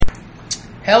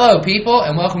Hello, people,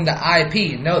 and welcome to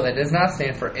IP. No, that does not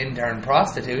stand for intern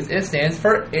prostitutes. It stands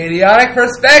for idiotic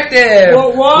perspective. Whoa,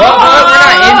 whoa. Well, we're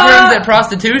not interns at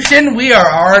prostitution. We are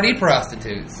already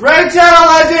prostitutes. Red Channel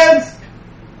Legends!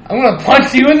 I'm gonna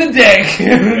punch you in the dick.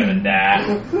 You're gonna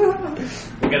die.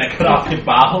 We're gonna cut off your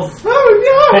balls.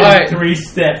 Oh no! In Right. 3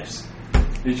 steps.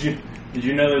 Did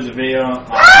you know there's a video on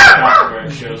TikTok where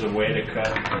it shows a way to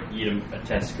eat a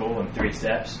testicle in 3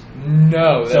 steps?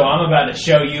 No. So I'm about to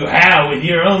show you how with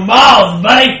your own balls,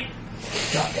 buddy.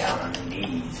 Drop down on your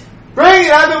knees. Bring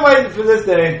it! I've been waiting for this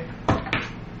day.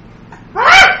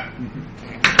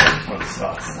 What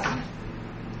sucks?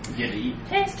 You get to eat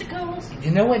testicles.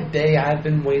 You know what day I've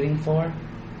been waiting for?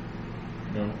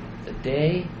 No. The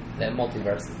day that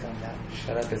Multiverses comes out.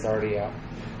 Shut up, it's already out.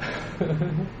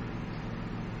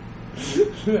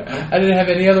 I didn't have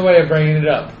any other way of bringing it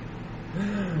up.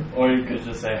 Or you could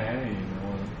just say, hey, you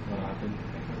know what I've been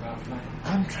thinking about tonight.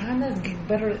 I'm trying to get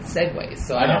better at segues,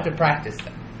 so I I know. have to practice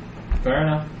them. Fair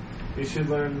enough. You should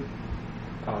learn.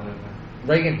 Oh, no.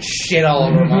 Reagan shit all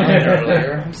over mine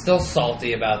earlier. I'm still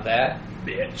salty about that.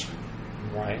 Bitch.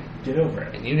 Right. Get over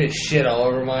it. And you just shit all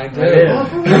over mine too.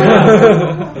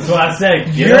 That's what I said.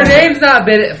 Get Your over name's not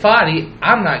Bit Foddy.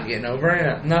 I'm not getting over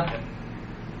it. Nothing.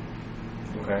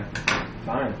 Okay.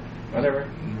 Fine. Whatever.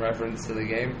 In reference to the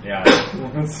game. Yeah.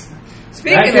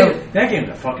 Speaking that game's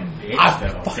a fucking bitch, I though.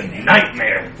 It's a fucking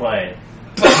nightmare to play.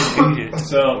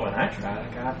 So when I tried, I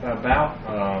got about,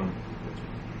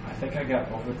 I think I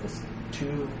got over this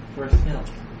 2 first hill.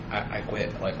 I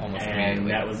quit like almost And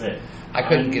immediately. that was it. I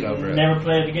couldn't get over it. Never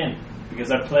played it again. Because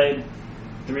I played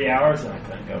 3 hours and I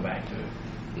couldn't go back to it.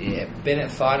 Yeah, Bennett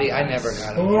Foddy, I never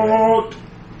got over it. Sucked.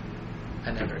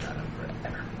 I never got over it,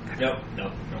 ever.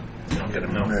 Nope. I'm gonna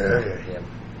No. murder him.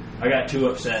 I got too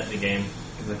upset at the game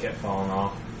because I kept falling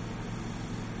off.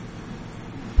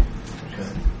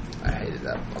 I hated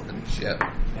that fucking shit.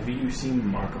 Have you seen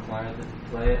Markiplier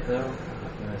play it though?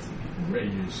 I've seen people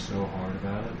rage so hard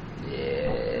about it.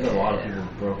 Yeah. A lot of people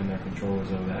have broken their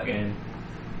controllers over that game.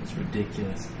 It's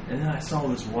ridiculous. And then I saw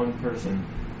this one person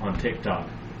on TikTok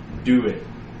do it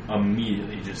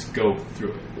immediately, just go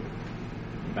through it.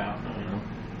 About, I don't know,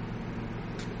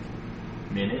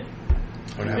 minute?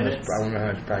 I wonder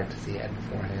how much practice he had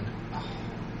beforehand.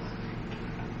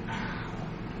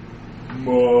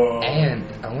 Whoa. And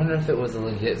I wonder if it was a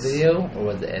legit video or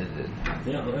was it edited.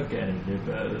 You don't look at it, dude,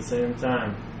 but at the same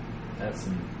time, that's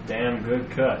some damn good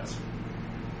cuts.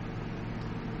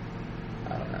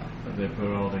 I don't know. If they put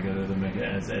it all together to make it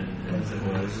as edited as it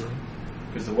was.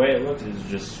 Because the way it looked is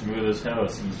just smooth as hell.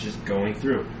 So he's just going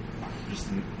through. Just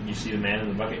you see the man in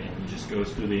the bucket, and he just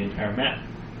goes through the entire map.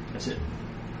 That's it.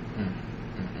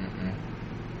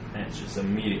 And it's just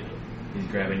immediately. He's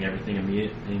grabbing everything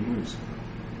immediately, and he moves.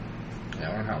 Yeah,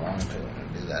 I wonder how long they're going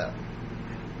to do that.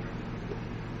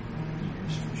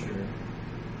 Years for sure.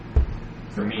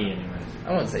 For me, anyways.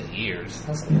 I wouldn't say years.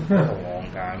 That's a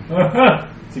long time.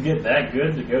 To get that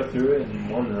good to go through it in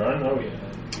one run, oh yeah.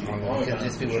 You could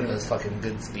just be one of those fucking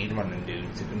good speedrunning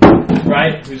dudes who can,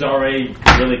 Right, who's already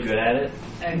really good at it.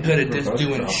 and good at just Both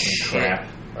doing dropping shit. crap.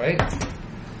 Right?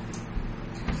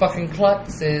 Fucking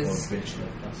Klutz Little is. bitch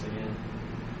left us again.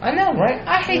 I know, right?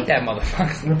 I hate that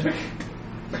motherfucker.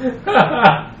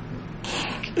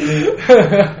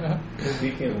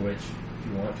 Speaking of which, if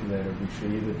you want to later, we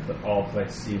should either all play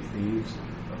Sea of Thieves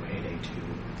or Payday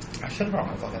 2. I should have brought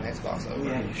my fucking Xbox over.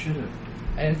 Yeah, you should have.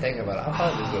 I didn't think about it. I'll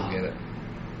probably just go get it.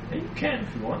 Yeah, you can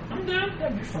if you want. I'm down.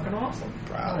 That'd be fucking awesome.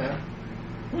 Probably. Oh, yeah.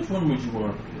 Which one would you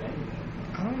want to play?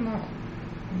 I don't know.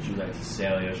 Would you like to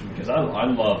sail the ocean? Because I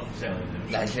love sailing the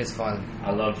ocean. That shit's fun.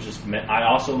 I love just. I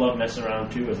also love messing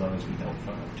around too, as long as we don't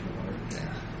fuck up too hard.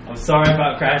 Yeah. I'm sorry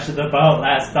about crashing the boat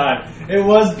last time. It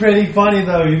was pretty funny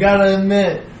though. You gotta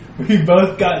admit, we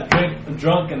both got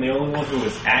drunk, and the only one who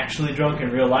was actually drunk in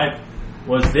real life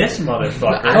was this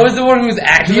motherfucker. I was the one who was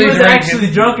actually He was drinking.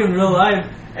 actually drunk in real life,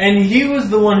 and he was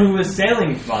the one who was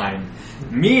sailing fine.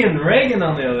 Me and Reagan,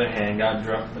 on the other hand, got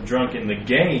drunk in the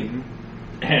game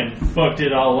and fucked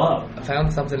it all up. I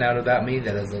found something out about me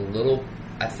that is a little,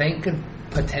 I think, could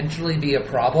potentially be a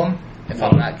problem if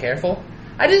I'm not careful.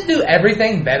 I just do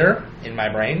everything better in my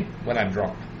brain when I'm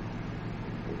drunk.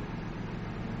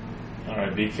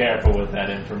 Alright, be careful with that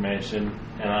information,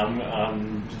 and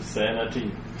I'm just saying that to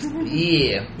you.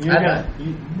 Yeah. I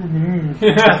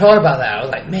I thought about that. I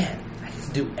was like, man, I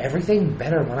just do everything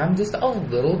better when I'm just a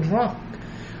little drunk.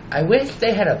 I wish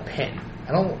they had a pen.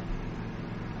 I don't...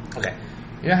 Okay.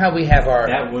 You know how we have our...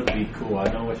 That would be cool. I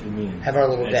know what you mean. Have our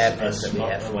little dab A pens that we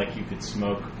have. Like you could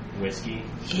smoke whiskey.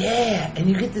 Yeah, and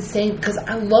you get the same... Because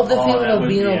I love the Oh, feeling that of would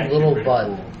being be a actually little pretty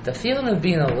buzzed. cool. The feeling of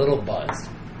being a little buzzed.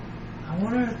 I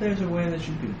wonder if there's a way that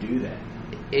you could do that.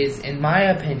 Is, in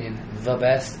my opinion, the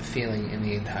best feeling in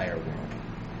the entire world.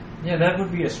 Yeah, that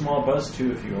would be a small buzz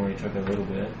too if you only took a little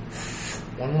bit.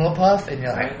 One little puff, and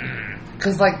you're like,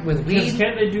 because like with weed,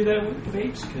 Can't they do that with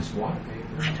vapes? Because water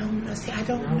vapor. I don't know. See, I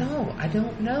don't know. I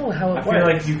don't know how it I works. feel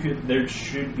like you could. There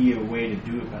should be a way to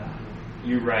do it, but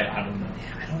you're right. I don't know.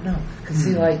 Yeah, I don't know. Because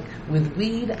see, like with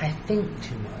weed, I think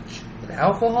too much. With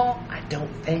alcohol, I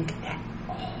don't think at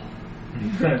all.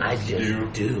 I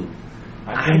just do.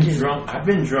 I've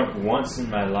been drunk once in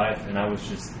my life, and I was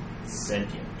just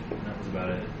sentient. And that was about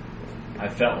it. I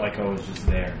felt like I was just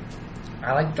there.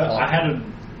 I had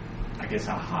I guess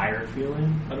a higher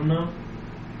feeling. I don't know.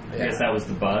 I guess that was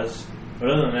the buzz. But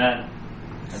other than that,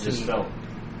 I just felt.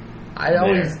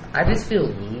 I just feel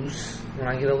loose when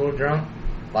I get a little drunk.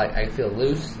 Like I feel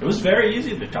loose. It was very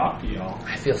easy to talk to y'all.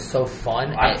 I feel so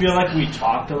fun. I feel like we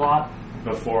talked a lot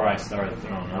before I started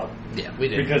throwing up. Yeah, we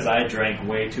did. Because I drank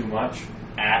way too much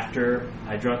after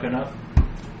I drunk enough.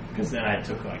 Because then I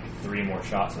took like 3 more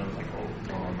shots and I was like, oh.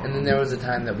 And then there was a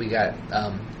time that we got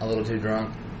a little too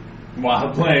drunk.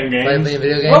 While playing games? Playing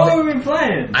video games. What were we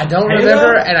playing? I don't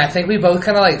remember, and I think we both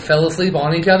kind of like fell asleep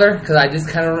on each other, because I just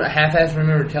kind of half-assed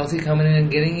remember Chelsea coming in and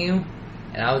getting you,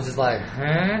 and I was just like,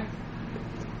 huh?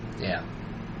 Yeah.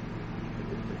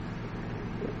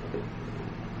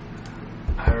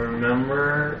 I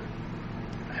remember...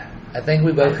 I think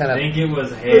we both kind of... I think it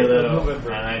was Halo,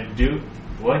 and I do...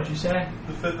 What'd you say?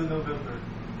 The 5th of November.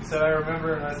 You said I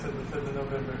remember, and I said the 5th of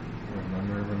November.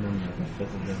 Remember, the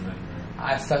 5th of November.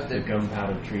 I sucked The it.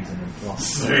 gunpowder treason and plot.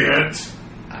 Say it! Say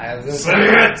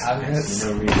it!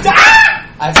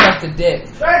 I sucked a dick.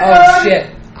 Right, Oh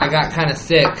shit! I got kind of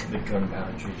sick The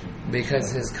gunpowder treason.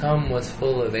 because his cum was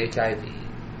full of HIV.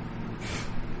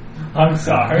 I'm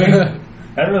sorry.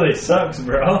 That really sucks,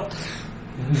 bro.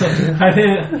 I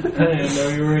didn't know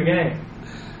you were gay.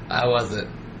 I wasn't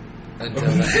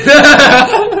until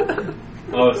that.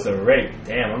 Oh, it's a rape.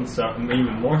 Damn, I'm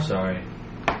even more sorry.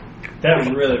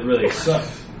 That really, really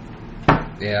sucks.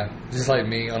 Yeah, just like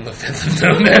me on the 5th of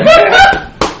November.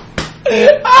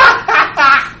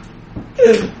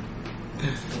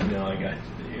 No, I got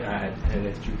you. I had to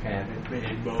let you have it,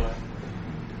 big boy.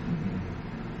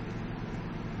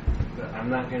 But I'm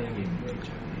not gonna give you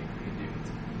HIV if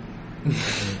you do.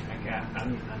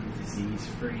 I'm disease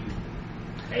free.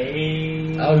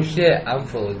 Hey. Oh shit! I'm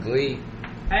full of glee.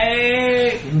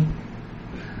 Hey.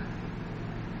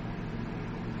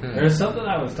 There's something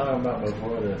I was talking about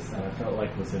before this that I felt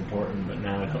like was important, but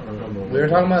now I don't remember. We were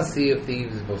talking about Sea of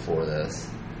Thieves before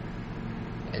this,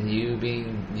 and you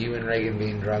and Reagan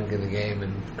being drunk in the game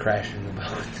and crashing the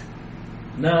boat.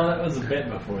 No, that was a bit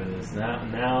before this. Now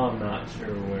I'm not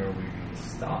sure where we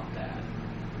stopped at.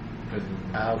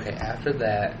 Okay, after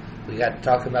that, we got to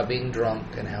talking about being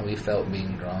drunk and how we felt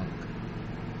being drunk.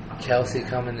 Chelsea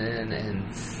coming in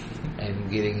and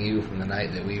getting you from the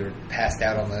night that we were passed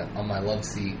out on my love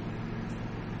seat.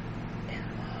 In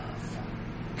love.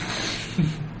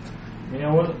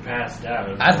 I wasn't passed out.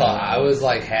 I thought I was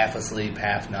like half asleep,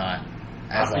 half not.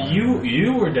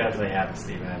 You were definitely half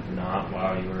asleep, half not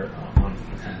while you were on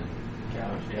the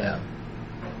couch. Yeah.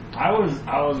 I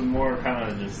was more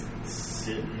kind of just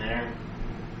sitting there,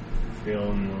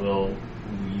 feeling a little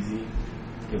wheezy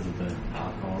because of the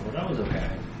alcohol, but I was okay.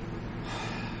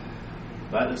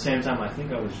 But at the same time, I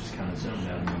think I was just kind of zoned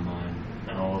out in my mind,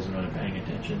 and I wasn't really paying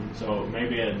attention. So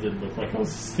maybe it did look like I was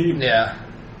asleep. Yeah.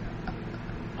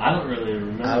 I don't really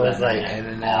remember. I was like night. in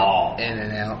and out.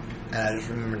 And I just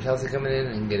remember Chelsea coming in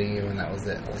and getting you, and that was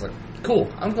it. I was like, cool,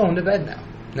 I'm going to bed now.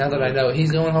 Now that I know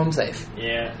he's going home safe.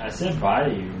 Yeah, I said bye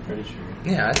to you, I'm pretty sure.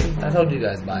 Yeah, I told you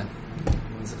guys bye.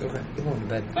 I was like, okay, I'm going to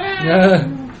bed. Bye.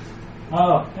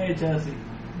 Oh, hey Chelsea.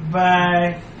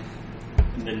 Bye.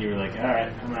 And then you were like,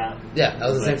 alright, I'm out. Yeah, that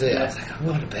was the same thing. I was like, I'm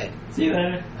going to bed. See you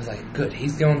later. I was like, good,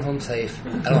 he's going home safe. I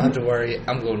don't have to worry.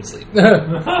 I'm going to sleep.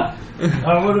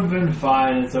 I would have been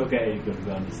fine. It's okay. You could have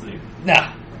gone to sleep.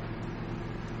 Nah.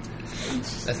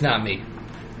 That's not me.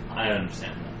 I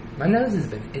understand that. My nose has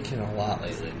been itching a lot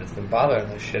lately, and it's been bothering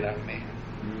the shit out of me.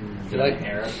 Do you like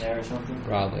hair up there or something?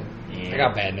 Probably. Yeah. I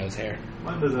got bad nose hair.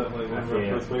 Mine does that, like, whenever I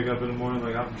first wake up in the morning,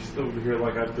 like, I'm just over here,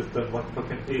 like, I've just done, like,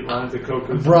 fucking 8 lines of coke.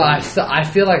 Bro, I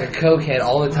feel like a cokehead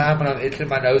all the time when I'm itching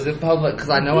my nose in public, because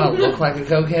I know I look like a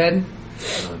cokehead.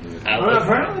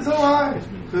 Apparently so I.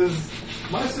 Because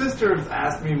my sister has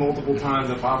asked me multiple times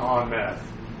if I'm on meth.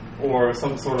 Or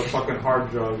some sort of fucking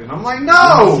hard drug. And I'm like, no!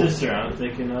 My sister I'm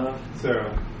thinking of.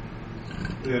 Sarah.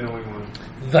 The annoying one.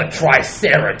 The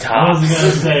Triceratops. I wasn't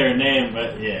going to say her name,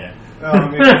 but yeah. Oh, I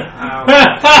mean,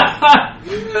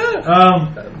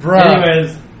 Bro.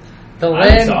 Anyways,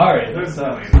 I'm sorry.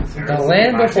 The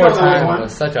Land Before Time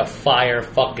was such a fire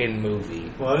fucking movie.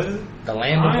 What is it? The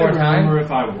Land Before Time. I remember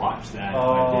if I watched that.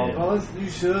 Oh, If I well, you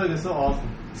should. It's so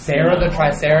awesome. Sarah the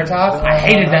Triceratops. I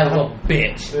hated that little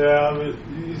bitch. Yeah, but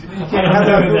you can't have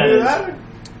that movie either.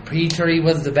 Petrie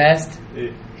was the best.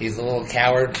 Yeah. He's a little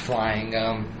coward flying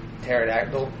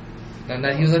pterodactyl.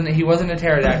 No, he wasn't a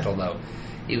pterodactyl though.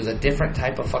 He was a different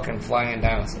type of fucking flying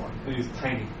dinosaur. He's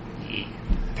tiny. Yeah.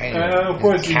 Tiny. And of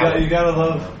course, you Coward. gotta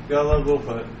love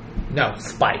Littlefoot. No,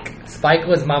 Spike. Spike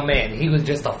was my man. He was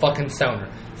just a fucking stoner.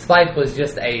 Spike was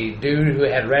just a dude who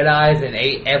had red eyes and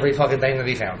ate every fucking thing that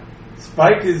he found.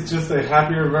 Spike is just a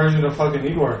happier version of fucking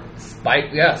Igor.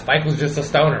 Spike was just a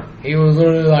stoner. He was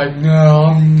literally like,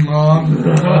 no,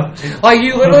 like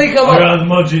you literally come I up. got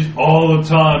munchies all the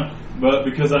time, but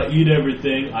because I eat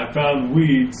everything, I found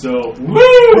weed, so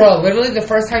woo! Bro, literally the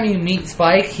first time you meet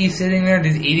Spike, he's sitting there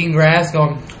just eating grass,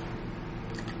 going,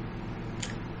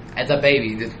 as a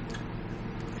baby, just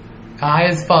high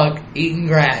as fuck, eating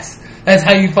grass. That's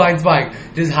how you find Spike.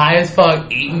 Just high as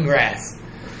fuck, eating grass.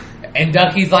 And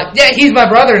Ducky's like, yeah, he's my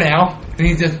brother now. And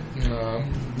he's just,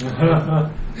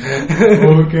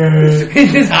 Okay.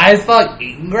 he's just high as fuck,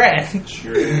 eating grass.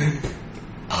 Sure.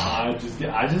 I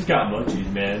just got munchies,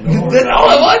 man. That's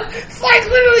all it was. Spike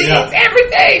literally eats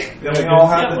everything. Yeah,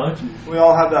 we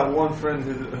all have that one friend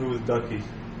who was Ducky.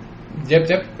 Yep.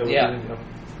 Yeah.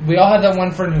 We all had that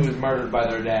one friend who was murdered by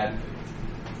their dad.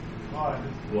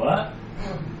 What?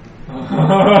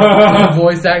 The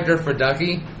voice actor for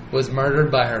Ducky was murdered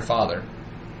by her father.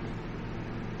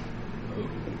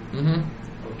 Mm-hmm.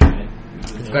 Okay.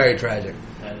 It's very tragic.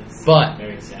 That is But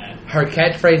very sad. her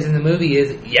catchphrase in the movie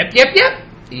is, yep, yep, yep.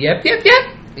 Yep, yep,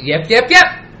 yep. Yep, yep, yep.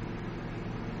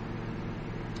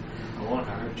 I want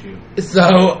to hurt you. So,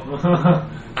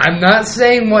 I'm not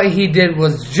saying what he did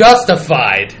was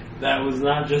justified. That was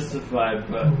not justified,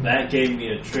 but that gave me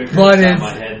a trigger But inside it's-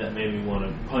 my head that made me want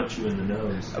to punch you in the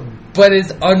nose. But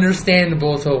it's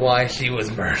understandable to why she was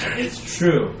murdered. It's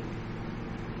true.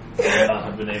 I would not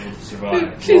have been able to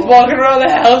survive. She's walking around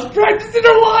the house practicing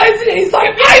her lines, and he's like,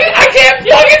 I can't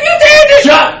fucking stand it!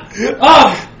 Shut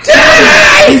up!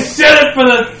 You said it for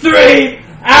the 3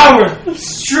 hours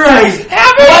straight!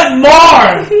 What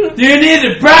more do you need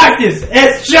to practice?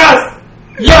 It's just...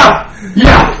 Yeah!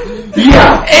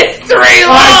 It's 3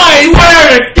 lines! I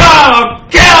swear to God, I'll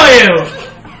kill you!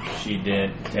 She did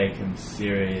take him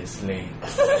seriously.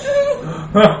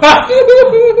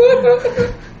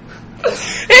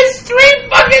 It's 3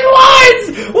 fucking lines!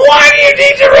 Why do you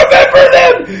need to remember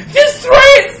them? Just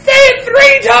say it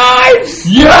 3 times!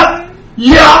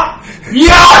 Yeah!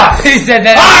 He said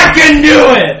that. I can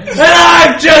do it! And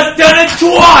I've just done it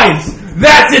twice!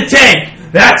 That's a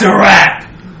take! That's a wrap!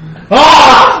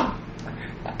 Ah!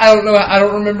 I don't know. I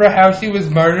don't remember how she was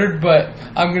murdered, but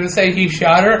I'm gonna say he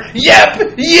shot her. Yep.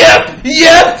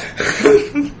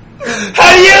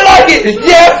 How do you like it?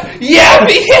 Yep.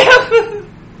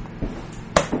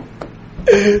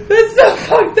 That's so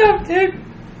fucked up, dude.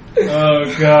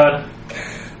 Oh, God.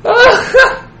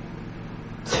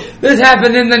 This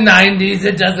happened in the 90s.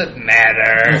 It doesn't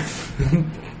matter.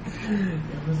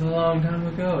 It was a long time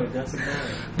ago. It doesn't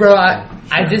matter. Bro,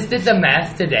 I just did the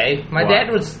math today. My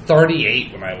dad was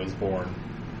 38 when I was born.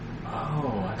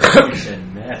 Oh, I thought you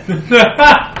said meth.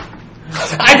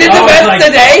 I did the math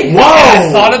today. Whoa! And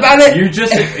I thought about it. You're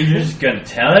just gonna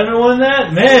tell everyone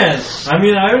that? Man, I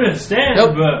mean, I understand,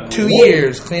 Nope. but... 2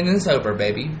 years, clean and sober,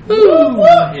 baby.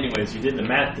 Anyways, you did the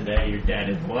math today. Your dad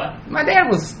is what? My dad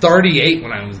was 38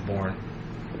 when I was born.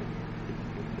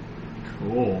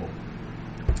 Cool.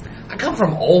 I come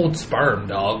from old sperm,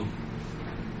 dog.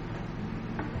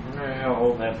 I wonder how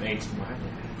old that makes my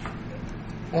dad.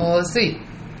 Well, let's see.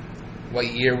 What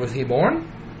year was he born?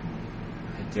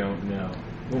 I don't know.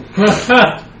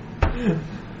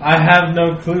 I have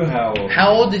no clue how old. How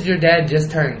old did your dad just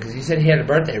turn? Because you said he had a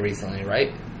birthday recently,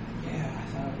 right? Yeah, I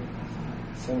thought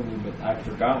 70, but I've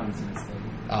forgotten since then.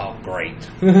 Oh, great.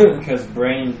 Because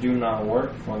brains do not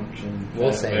function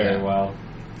We'll say very that. well.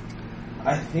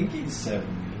 I think he's 70.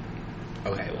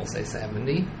 Okay, we'll say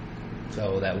 70.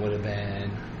 So that would have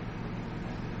been...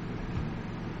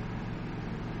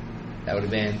 That would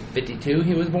have been 52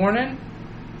 he was born in?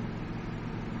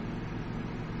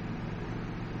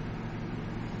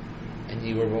 And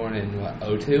you were born in, what, 02? I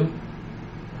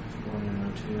was born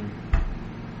in 02.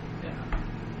 Yeah.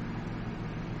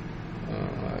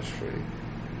 Oh, that's true.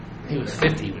 He was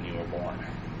 50 when you were born.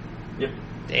 Yep.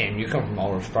 Damn, you come from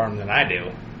older sperm than I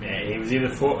do. Yeah, he was either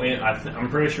I'm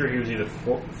pretty sure he was either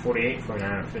 48,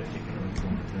 49, or 50.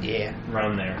 Yeah.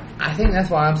 Around there. I think that's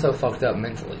why I'm so fucked up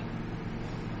mentally.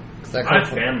 My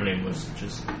family was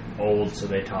just old, so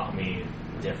they taught me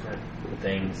different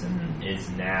things and is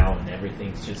now, and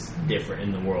everything's just different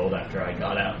in the world after I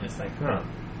got out. And it's like,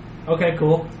 okay,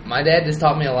 cool. My dad just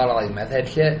taught me a lot of like meth head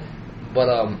shit, but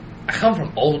I come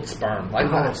from old sperm.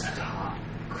 Like Stop.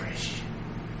 Christian.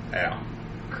 Yeah.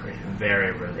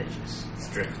 Very religious.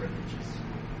 Strict religious.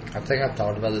 I think I've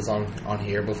talked about this on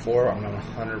here before. I'm not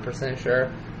 100%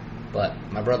 sure. But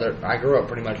my brother, I grew up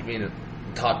pretty much being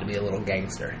taught to be a little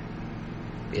gangster.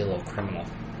 Be a little criminal.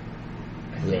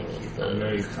 I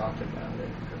know you've talked about it.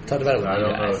 Talked about it with I you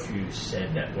don't know guys. if you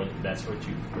said that's what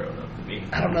you've grown up to be.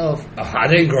 I don't know if... I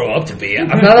didn't grow up to be. I'm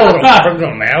not a little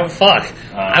criminal now. Fuck.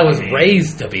 I was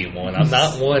raised to be one. I'm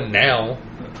not one now.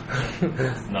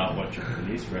 That's not what your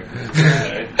police record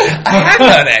say. I have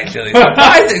done, actually.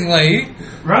 Surprisingly.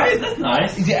 Right? That's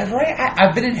nice. Yeah, right.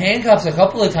 I've been in handcuffs a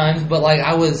couple of times, but like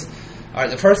I was... Alright,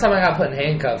 the first time I got put in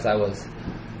handcuffs, I was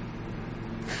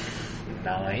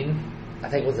 9. I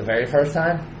think it was the very first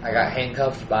time. I got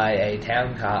handcuffed by a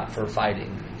town cop for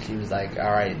fighting. She was like,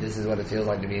 alright, this is what it feels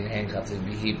like to be in handcuffs.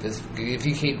 If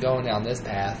you keep going down this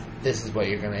path, this is what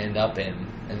you're going to end up in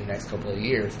the next couple of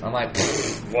years. I'm like,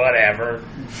 whatever.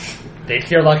 Bitch,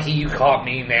 you're lucky you caught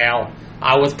me now.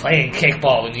 I was playing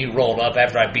kickball when you rolled up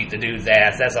after I beat the dude's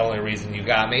ass. That's the only reason you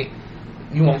got me.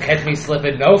 You won't catch me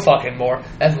slipping no fucking more.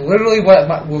 That's literally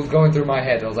what was going through my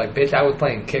head. I was like, bitch, I was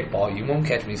playing kickball. You won't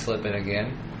catch me slipping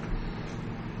again.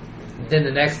 Then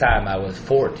the next time I was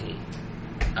 14.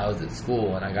 I was at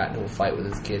school and I got into a fight with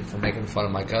this kid for making fun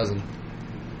of my cousin.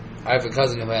 I have a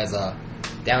cousin who has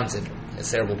Down syndrome,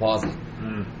 cerebral palsy,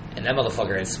 and that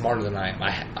motherfucker is smarter than I am.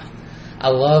 I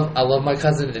love my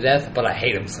cousin to death, but I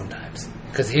hate him sometimes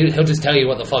because he'll just tell you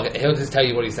what the fuck. He'll just tell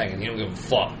you what he's thinking. He don't give a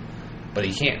fuck, but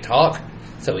he can't talk,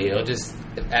 so he'll just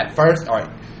at first. All right,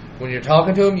 when you're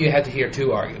talking to him, you have to hear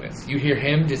 2 arguments. You hear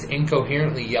him just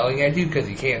incoherently yelling at you because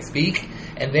he can't speak.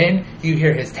 And then you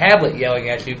hear his tablet yelling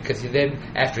at you because then,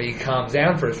 after he calms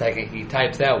down for a second, he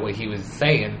types out what he was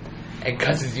saying and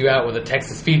cusses you out with a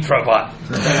text-to-speech robot.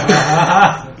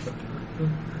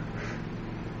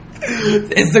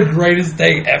 It's the greatest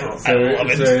thing ever. I love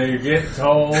it. So you get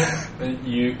told,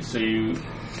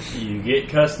 you get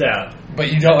cussed out.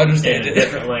 But you don't understand in it. A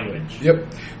different language. Yep.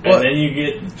 And then you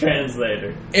get the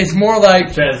translator. It's more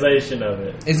like translation of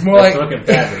it. It's more That's like fucking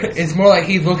fabulous. It's more like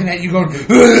he's looking at you going because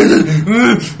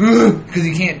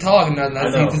he can't talk and nothing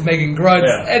else. He's just making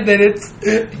grunts, and then it's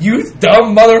you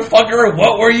dumb motherfucker.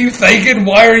 What were you thinking?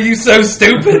 Why are you so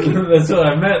stupid? That's what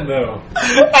I meant, though.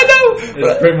 I know.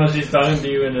 It's pretty much he's talking to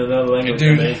you in another language, dude,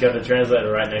 and then he's got the translator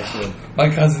right next to him. My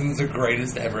cousin's the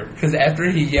greatest ever because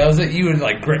after he yells at you and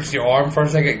like grips your arm for a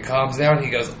second, and calms down. He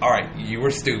goes, "All right, you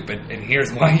were stupid, and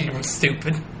here's why you were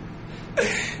stupid."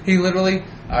 He literally,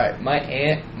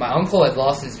 my uncle had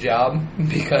lost his job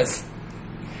because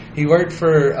he worked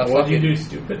for a What do you do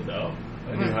stupid, though?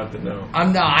 I do have to know. I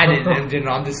didn't.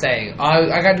 I'm just saying.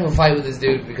 I got into a fight with this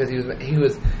dude because he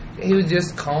was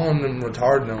just calling and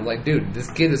retarded. And I was like, dude, this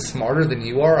kid is smarter than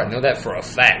you are. I know that for a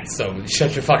fact. So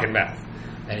shut your fucking mouth.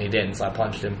 And he didn't. So I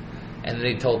punched him. And then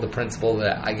he told the principal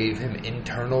that I gave him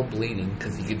internal bleeding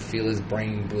because he could feel his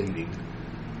brain bleeding.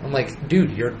 I'm like,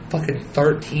 dude, you're fucking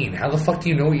 13. How the fuck do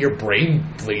you know what your brain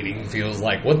bleeding feels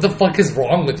like? What the fuck is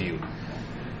wrong with you?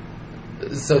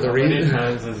 So How many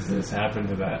times has this happened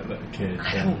to that kid?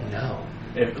 I don't know.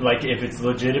 If it's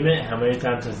legitimate, how many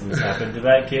times has this happened to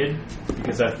that kid?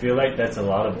 Because I feel like that's a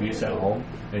lot of abuse at home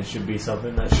and should be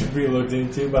something that should be looked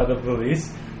into by the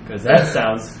police. Because that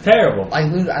sounds terrible for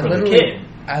the kid.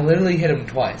 I literally hit him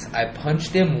twice. I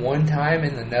punched him one time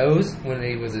in the nose when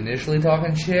he was initially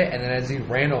talking shit, and then as he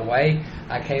ran away,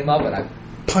 I came up and I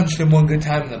punched him one good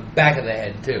time in the back of the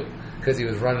head too, because he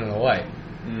was running away.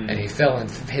 And he fell and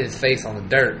hit his face on the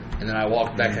dirt, and then I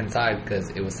walked back inside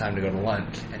because it was time to go to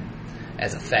lunch. And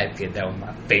as a fat kid, that was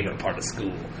my favorite part of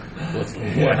school, was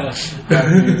lunch.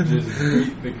 You just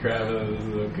beat the crap out of this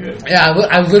little kid. Yeah,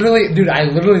 I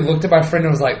literally looked at my friend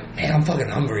and was like, man, I'm fucking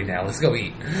hungry now. Let's go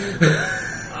eat.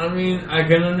 I mean, I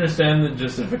can understand the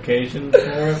justification for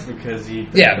it because he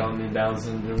picked on the Down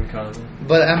syndrome cousin.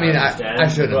 But I mean, I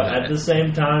should have. But at the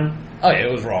same time,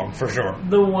 it was wrong for sure.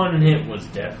 The one hit was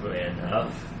definitely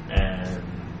enough, and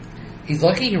he's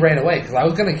lucky he ran away because I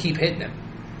was gonna keep hitting him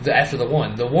after the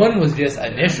one. The one was just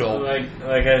initial.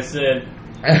 Like I said.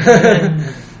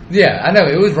 Yeah, I know,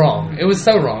 it was wrong. It was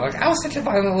so wrong. Like, I was such a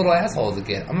violent little asshole as a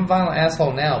kid. I'm a violent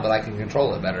asshole now, but I can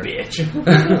control it better. Bitch.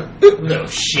 Little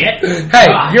shit. Hey,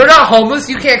 you're not homeless.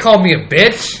 You can't call me a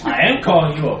bitch. I am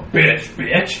calling you a bitch.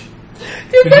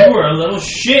 Because you were a little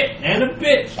shit and a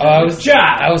bitch. I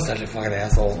was such a fucking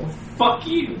asshole. So fuck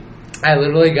you. I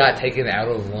literally got taken out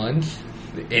of lunch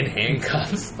in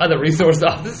handcuffs by the resource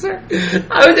officer.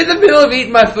 I was in the middle of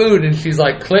eating my food, and she's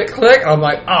like, click, click. I'm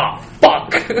like, oh,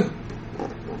 fuck.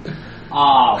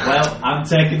 Well, I'm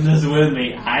taking this with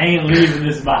me. I ain't leaving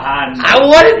this behind. I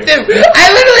wanted to.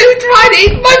 I literally tried to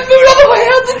eat my food on the way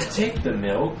out. I'd take the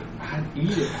milk. I'd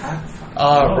eat it.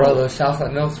 Oh, bro, those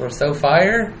chocolate milks were so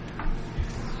fire.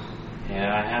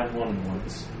 Yeah, I had one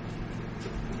once.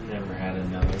 Never had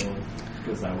another one.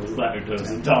 Because I was lactose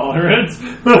intolerant.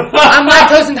 I'm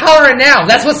lactose intolerant now.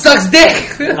 That's what sucks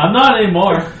dick. I'm not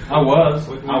anymore. I was.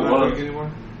 Wait, I was. Anymore?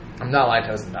 I'm not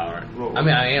lactose intolerant. I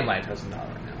mean, I am lactose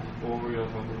intolerant now. What were you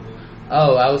talking about?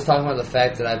 Oh, I was talking about the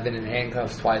fact that I've been in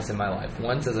handcuffs twice in my life.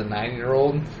 Once as a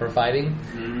 9-year-old for fighting,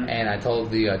 and I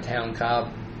told the town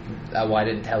cop, well, I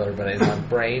didn't tell her, but in my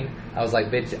brain, I was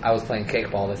like, bitch, I was playing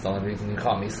kickball. That's the only reason you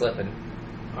caught me slipping.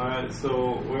 Alright,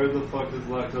 so where the fuck does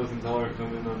lactose intolerant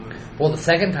come in on this? Well, the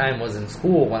second time was in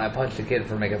school when I punched a kid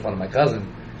for making fun of my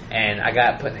cousin, and I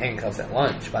got put in handcuffs at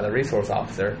lunch by the resource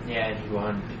officer. Yeah, and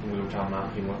we were talking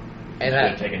about he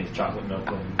And taking his chocolate milk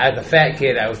with him. As a fat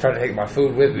kid, I was trying to take my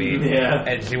food with me,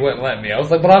 and she wouldn't let me. I was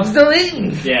like, but I'm still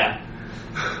eating. Yeah.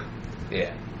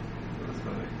 That's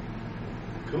funny.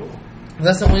 Cool.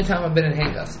 That's the only time I've been in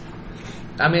handcuffs.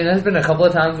 I mean, there's been a couple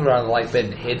of times where I've like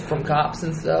been hid from cops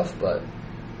and stuff, but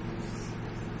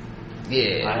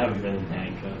yeah. I haven't been in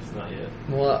handcuffs, not yet.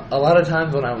 Well, a lot of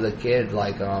times when I was a kid,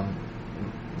 like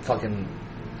fucking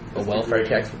welfare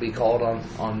checks would be called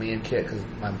on me and shit because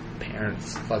my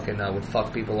parents fucking would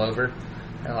fuck people over,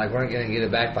 and like we're gonna get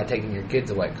it back by taking your kids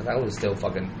away because I was still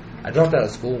fucking. I dropped out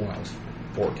of school when I was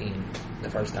 14 the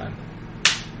first time,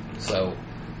 so.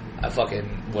 I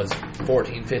fucking was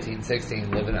 14, 15, 16,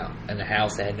 living out in a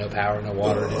house that had no power, no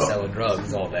water, just selling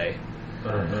drugs all day.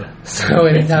 So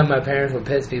anytime my parents would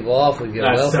piss people off, we'd get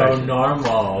a welfare. That's so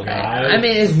normal, guys. I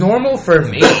mean, it's normal for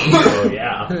me. Oh,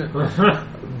 yeah.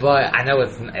 But I know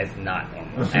it's not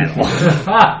normal at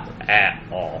all.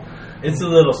 At all. It's a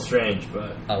little strange,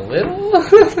 but... A little?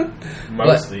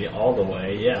 Mostly, all the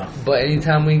way, yeah. But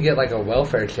anytime we get like a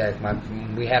welfare check,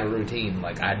 we had a routine.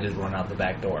 Like, I'd just run out the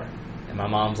back door. And my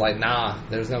mom's like, nah,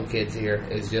 there's no kids here.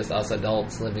 It's just us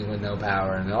adults living with no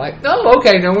power. And they're like, no,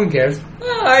 okay, no one cares.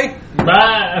 Bye.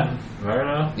 Bye. Fair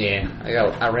enough. Yeah,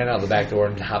 I ran out the back door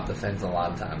and hopped the fence a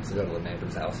lot of times to go to the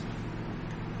neighbor's house.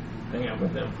 Hang out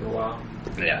with them for a while.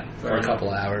 Yeah, for a couple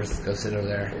of hours. Go sit over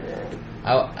there.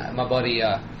 My buddy,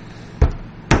 it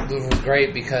was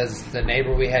great because the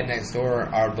neighbor we had next door,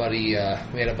 we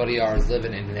had a buddy of ours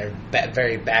living in their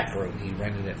very back room. He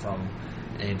rented it from.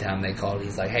 Anytime they called,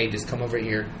 he's like, hey, just come over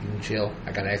here. You can chill.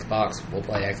 I got an Xbox. We'll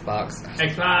play Xbox.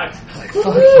 Xbox! I was like,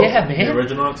 fuck yeah, man. The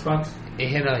original Xbox?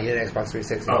 Yeah, no, he had Xbox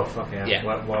 360. Oh, fuck yeah. Yeah.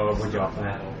 What would y'all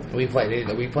play? We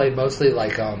played mostly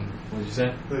like, What'd you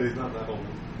say? He's not that old.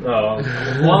 Oh.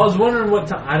 Well, I was wondering what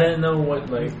time. I didn't know what,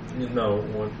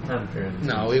 what time period.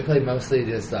 No, we played mostly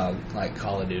just, like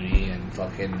Call of Duty and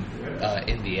fucking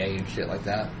NBA and shit like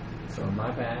that. So,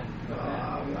 my bad.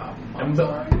 I'm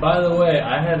sorry. By the way,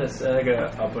 I had a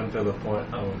Sega up until the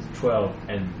point I was 12,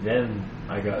 and then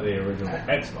I got the original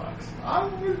Xbox. I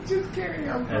was just kidding.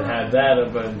 And had that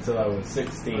up until I was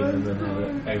 16, and then had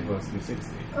an Xbox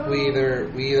 360.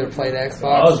 We either played Xbox. So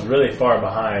I was really far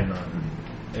behind on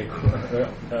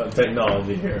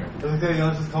technology here. It's okay,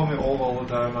 y'all just call me old all the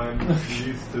time. I'm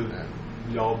used to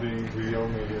y'all being too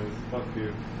young, I guess. Fuck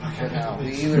you. No,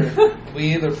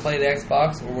 we either played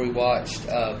Xbox or we watched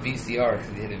VCR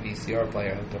because we had a VCR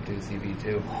player hooked up to the TV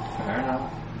too. Fair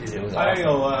enough. It was I ain't awesome.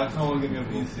 gonna lie, I kinda wanna give me a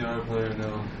VCR player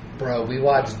now. Bro, we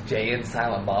watched Jay and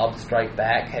Silent Bob Strike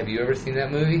Back. Have you ever seen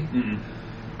that movie? Mm-mm.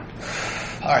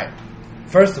 Alright.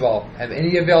 First of all, have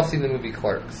any of y'all seen the movie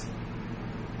Clerks?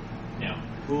 Yeah.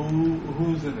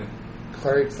 Who's in it?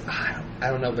 Clerks, I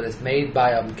don't know, but it's made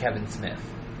by Kevin Smith.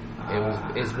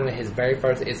 It's one of his very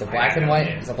first. It's a black and white.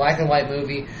 It's a black and white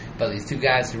movie about these two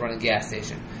guys who run a gas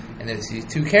station, and there's these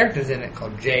two characters in it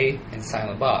called Jay and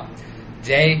Silent Bob.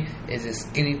 Jay is a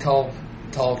skinny, tall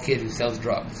kid who sells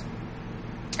drugs,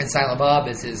 and Silent Bob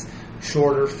is his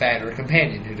shorter, fatter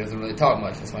companion who doesn't really talk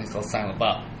much. That's why he's called Silent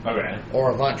Bob. Okay.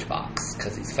 Or Lunchbox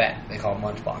because he's fat. They call him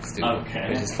Lunchbox too, Okay.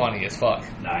 which is funny as fuck.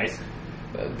 Nice.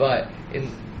 But in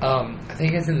I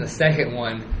think it's in the second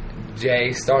one.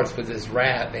 Jay starts with this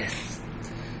rap, and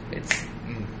it's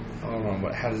I don't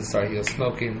know how does it start. He goes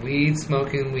smoking weed,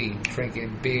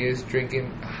 drinking beers,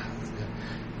 drinking.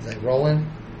 He's like rolling.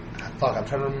 Fuck, I'm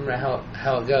trying to remember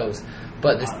how it goes.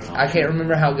 But I can't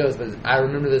remember how it goes, but I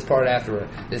remember this part afterward.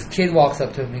 This kid walks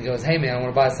up to him. He goes, "Hey man, I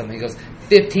want to buy something." He goes,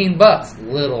 $15,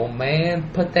 little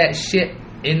man. Put that shit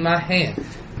in my hand.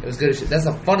 It was good as shit. That's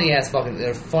a funny ass fucking.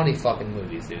 They're funny fucking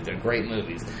movies, dude. They're great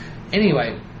movies.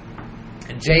 Anyway.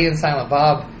 Jay and Silent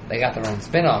Bob, they got their own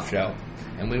spin-off show,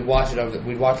 and we'd watch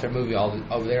their movie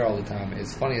over there all the time.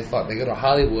 It's funny as fuck. They go to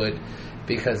Hollywood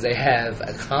because they have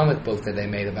a comic book that they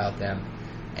made about them,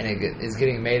 and it is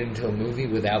getting made into a movie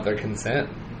without their consent.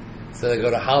 So they go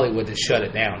to Hollywood to shut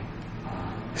it down.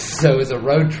 So it's a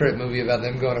road trip movie about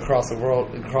them going across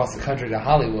the country to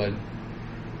Hollywood,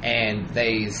 and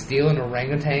they steal an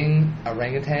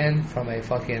orangutan from a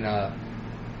fucking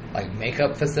like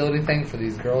makeup facility thing for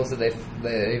these girls that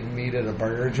they meet at a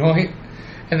burger joint,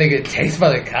 and they get chased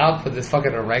by the cop with this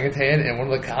fucking orangutan, and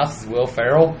one of the cops is Will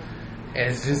Ferrell, and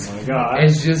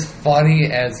it's just funny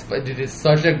as dude. It's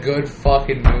such a good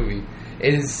fucking movie.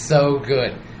 It is so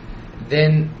good.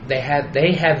 Then they have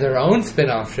their own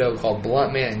spin-off show called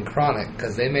Blunt Man and Chronic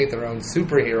because they make their own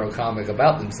superhero comic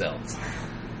about themselves.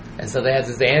 And so they have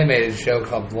this animated show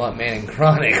called Blunt Man and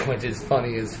Chronic, which is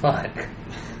funny as fuck.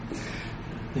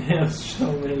 They have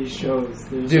so many shows.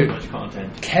 There's Dude, so much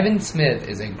content. Kevin Smith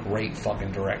is a great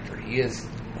fucking director. He is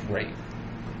great.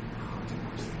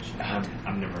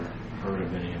 I've never heard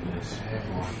of any of this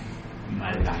in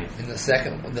my life. In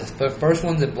the first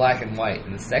one's in black and white,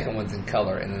 and the second one's in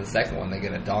color, and then the second one they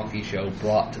get a donkey show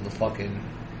brought to the fucking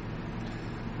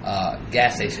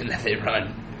gas station that they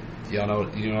run. Do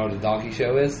you know what a donkey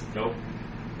show is? Nope.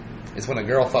 It's when a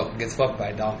girl gets fucked by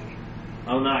a donkey.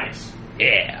 Oh, nice.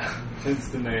 Yeah. Hence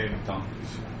the name Donkey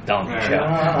Show. Donkey show.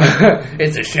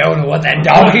 It's a show to what that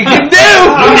donkey can do!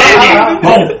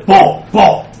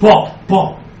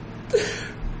 Ball.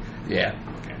 Yeah.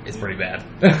 It's pretty bad.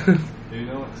 Do you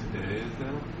know what today is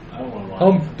now? I don't want to lie.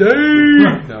 Hump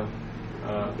day! No.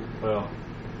 Well,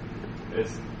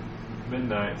 it's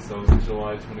midnight, so it's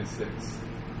July 26th.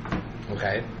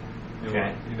 Okay.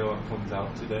 You know what comes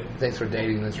out today? Thanks for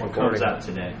dating this What recording. comes out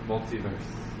today? Multiverse.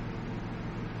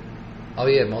 Oh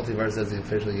yeah, Multiverse doesn't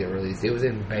officially get released. It was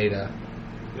in beta.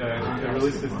 Yeah, it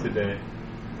releases today.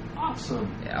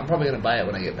 Awesome. Yeah, I'm probably gonna buy it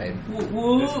when I get paid.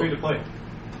 It's free to play.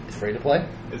 It's free to play?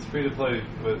 It's free to play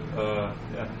with, yeah.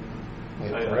 Wait,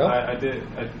 for real? I did,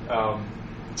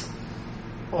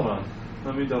 hold on.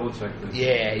 Let me double check this.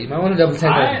 Yeah, you might want to double check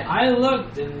that. I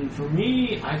looked, and for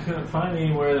me, I couldn't find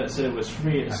anywhere that said it was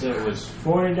free. It said it was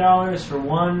 $40 for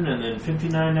one, and then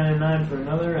 $59.99 for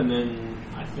another, and then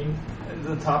I think...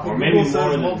 The top of Or maybe Google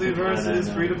says more than Multiverse is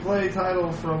 $59.99. free-to-play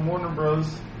title from Warner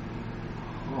Bros.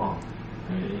 Oh,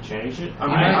 did they change it? I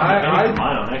mean, I got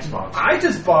mine on Xbox. I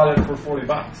just bought it for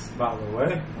 $40, by the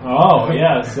way. Oh,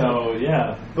 yeah, so,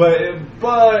 yeah. But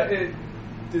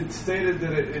it stated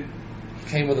that it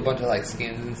Came with a bunch of like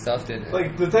skins and stuff, didn't it?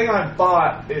 like the thing I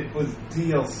bought, it was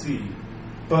DLC.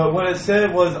 But what it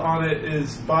said was on it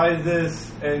is buy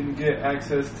this and get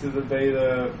access to the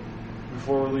beta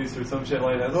before release or some shit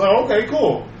like that. So I was like, okay,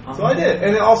 cool. So I did.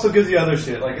 And it also gives you other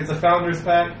shit. Like it's a founder's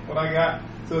pack, what I got.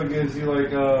 So it gives you like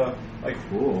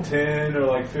Cool. 10 or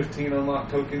like 15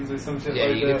 unlocked tokens or some shit Yeah,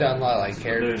 like you that. get to unlock like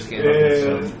character There's-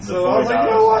 skins. Yeah. So I was like,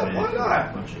 you know what? $40 Why not?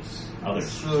 A bunch of other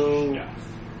So- stuff.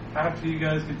 After you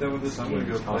guys get done with this, I'm going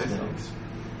to go play some.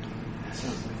 That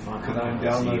sounds like fun. Because I'm I wanna see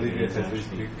downloading if it it's as we actually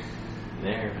speak.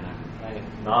 there and I can play it.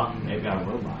 Not, maybe I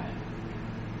will buy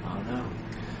it. I don't know.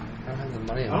 I don't have the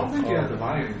money. I don't think you have to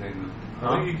buy it. anything though.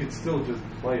 Huh? I think you could still just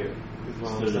play it. Is what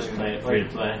Still I'm just saying. play it free to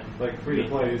play. Like free to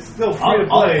play. It's still free to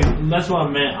play. That's what I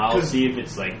meant. I'll 'Cause- see if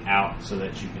it's like out so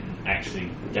that you can actually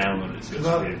download it so it's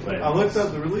free to play. I looked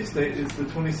up the release date. It's the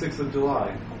 26th of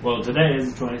July. Well, today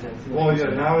is the 26th. Well, yeah,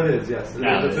 now it is. Yes, it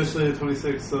Now is it is. officially the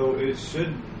 26th. So it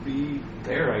should be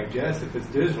there, I guess, if it's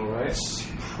digital, right?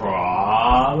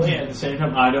 Probably at the same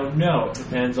time. I don't know. It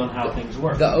depends on how things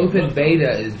work. The open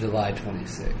beta is July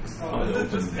 26th. Oh, the Is it open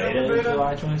just the beta open is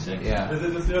July 26th? Yeah. Is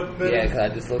it just the open beta? Yeah, because I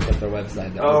just looked at their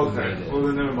website. The Oh, open okay. beta. Well,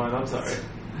 then never mind. I'm sorry.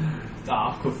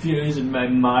 I'm confused in my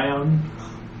mind.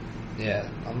 Yeah,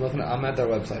 I'm at their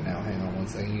website now. Hang on one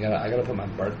second. I gotta put my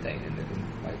birthday in to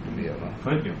be able to.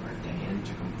 Put your birthday in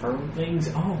to confirm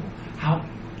things. Oh, how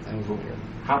That was weird.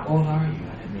 how old are you?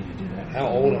 I didn't mean to do that. How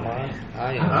old am I? I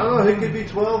I am don't know. He could be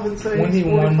 12 and say he's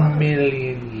 21 45.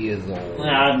 million years old.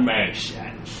 That makes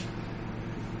sense.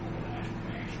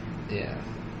 Yeah.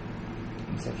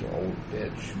 I'm such an old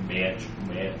bitch. Bitch.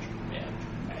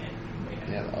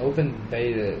 Yeah, the open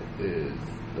beta is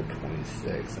the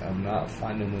 26th. I'm not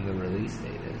finding when the release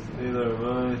date is. Neither am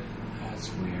I. That's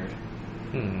weird.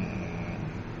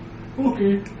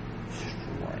 Okay.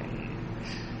 Strange.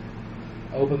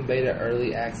 Open beta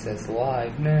early access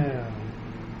live now.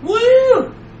 Woo!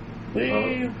 Woo! Well,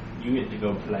 you get to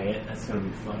go play it. That's gonna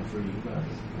be fun for you guys.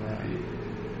 Right.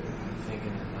 I'm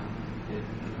thinking about it.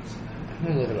 I'm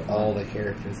gonna look at all the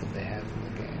characters that they have in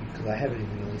the game because I haven't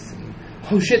even really seen.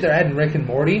 Oh shit! They're adding Rick and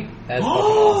Morty. That's fucking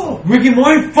awesome. Rick and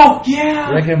Morty, fuck yeah!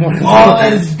 Rick and Morty. Oh,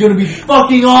 that is gonna be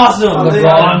fucking awesome! LeBron.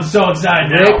 I'm so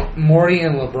excited now. Rick, Morty,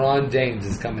 and LeBron James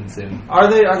is coming soon. Are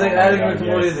they adding God, Rick and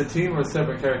Morty yes. as a team or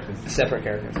separate characters? Separate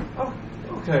characters. Oh,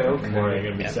 okay. Morty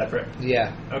gonna be Yeah. separate.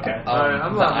 Yeah. Okay. Alright,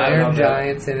 I'm the not mad Iron about that.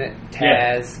 Giant's in it.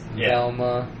 Taz, Yeah.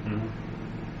 Velma, Mhm.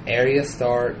 Arya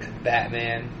Stark,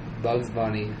 Batman, Bugs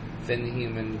Bunny, Finn the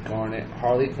Human, Garnet,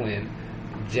 Harley Quinn,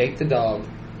 Jake the Dog,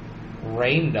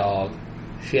 Rain Dog,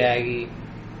 Shaggy,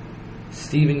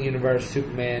 Steven Universe,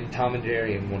 Superman, Tom and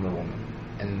Jerry, and Wonder Woman.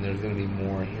 And then there's going to be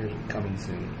more here coming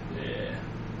soon. Yeah.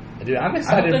 Dude, I'm I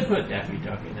excited. hope they put Daffy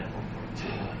Duck in that one point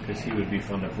too, because he would be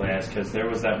fun to play as. Because there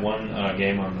was that one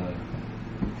game on the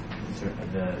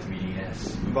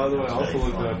 3DS. By the way, I That was also very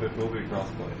looked fun. up. It will be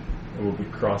crossplay. It will be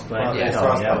crossplay. Yeah,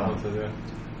 cross-platform.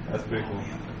 That's pretty cool.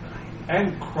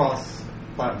 And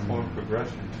cross-platform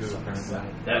progression too.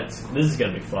 Apparently. This is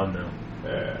gonna be fun though.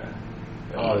 Yeah.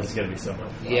 Oh, this is gonna be so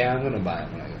much fun. Yeah, I'm going to buy it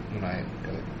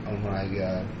when I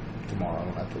go tomorrow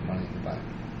when I put money in the bank.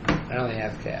 I only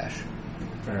have cash.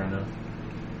 Fair enough.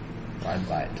 I'd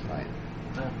buy it tonight.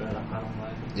 I don't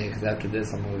like it. Yeah, because after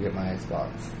this, I'm going to get my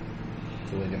Xbox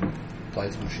so we can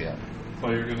play some shit. Oh,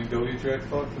 you're gonna go get your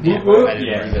Xbox? Yeah, Yeah, I didn't he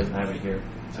bring it. doesn't have it here,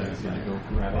 so he's gonna go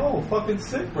grab it. Oh, fucking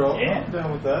sick, bro. Yeah. I'm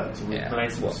down with that. So we Yeah. play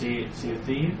some Sea of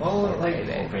Thieves. Well, like,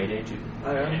 Payday. Payday too. I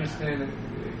understand it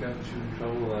got you in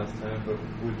trouble last time, but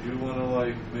would you want to,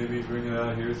 like, maybe bring it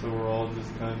out here so we're all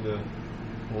just kind of,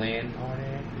 Land party?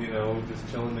 just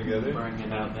chilling together? Bring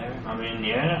it out there. I mean,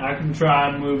 yeah, I can try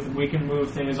and move. We can move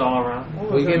things all around.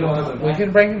 Well, We if everyone has a can we Mac-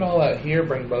 can bring it all out here.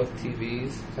 Bring both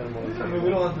TVs. Send them all I mean, we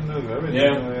don't have to move everything.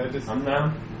 Yeah. I just, I'm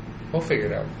down. We'll figure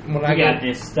it out. When We I got go,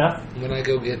 this stuff. when I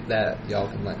go get that, y'all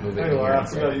can like move it. Anyway, here I and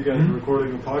forgot you stuff. guys were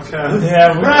recording a podcast.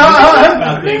 Yeah, we're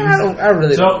about things. I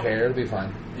really So- don't care. It'll be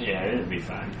fine. Yeah, it'll be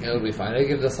fine. It'll be fine. It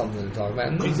gives us something to talk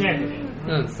about. Exactly.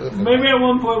 No, it's still fun. Maybe at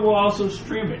one point we'll also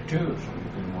stream it too, so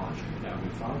you can watch it. That would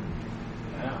be fun.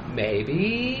 Yeah.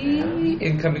 Maybe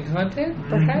incoming content,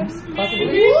 perhaps, possibly.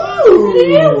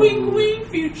 Maybe. Yeah, wink, wink.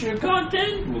 Future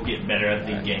content. We'll get better at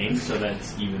the game, so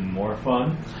that's even more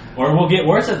fun. Or we'll get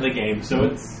worse at the game, so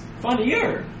it's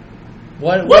funnier.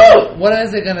 What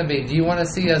is it going to be? Do you want to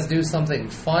see us do something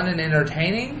fun and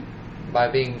entertaining by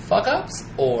being fuck ups,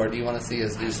 or do you want to see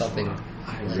us do something?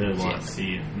 I really want to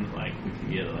see if, like, we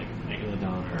could get like a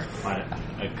Megalodon or fight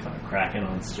a Kraken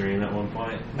on stream at one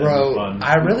point. That'd be Bro, fun.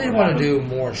 I really What want to happens?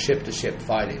 do more ship to ship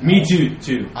fighting. Me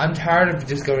too. I'm tired of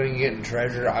just going and getting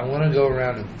treasure. I want to go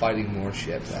around and fighting more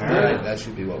ships. I feel Yeah. like that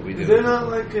should be what we do. Is there not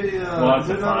like a, Well, is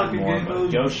there not like a game but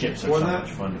mode? ghost ships are for so that?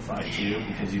 much fun to fight too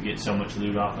because you get so much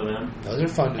loot off of them, Those are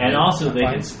fun to and do. also they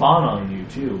Fine. can spawn on you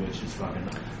too, which is fucking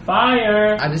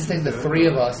fire. I just think the three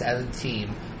of us as a team,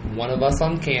 one of us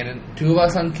on cannon, two of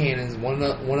us on cannons, one on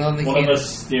the One of cannons, us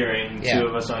steering, Yeah. two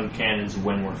of us on cannons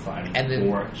when we're fighting, And then-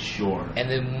 for sure. and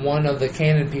then one of the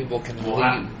cannon people can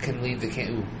Wow. lead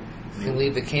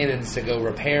the cannons to go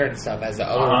repair and stuff, as the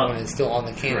other Uh-huh. one is still on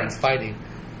the cannons Correct. fighting.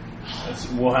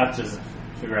 We'll have to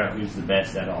figure out who's the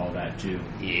best at all that too.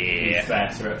 Who's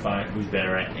faster at fighting, who's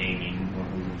better at aiming, or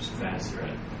who's faster at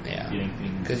Yeah, getting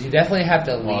things. because you definitely have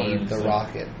to Water lead and the stuff.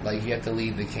 rocket. Like you have to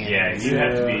lead the cannon. Yeah, you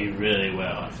have to be really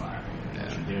well at firing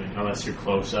what you're doing, unless you're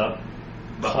close up.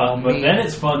 But then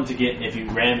it's fun to get, if you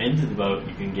ram into the boat,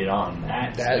 you can get on.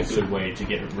 That's a good way to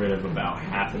get rid of about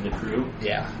half of the crew.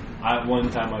 Yeah. One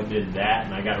time I did that,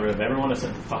 and I got rid of everyone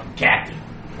except the fucking captain.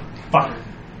 Fuck!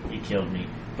 He killed me,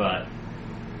 but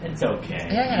it's okay.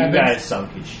 Yeah, you guys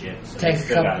sunk his ship, so Take you a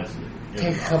still couple- got us.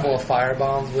 Take a couple of fire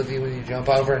bombs with you when you jump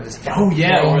over and just Oh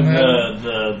yeah, throw or them in.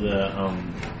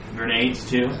 the grenades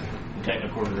too. The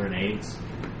technical grenades.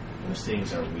 Those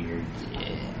things are weird. Yeah.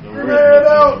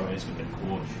 Anyways, with the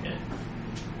cool shit.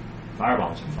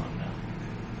 Firebombs are fun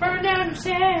though. Burn down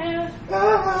yourself.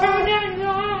 Burn down your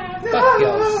life. Fuck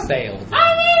your sails,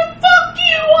 I mean, fuck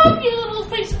you up, you little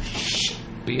piece of shit.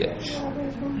 bitch.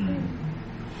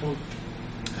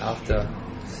 I'll have to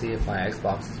see if my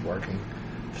Xbox is working.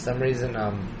 For some reason,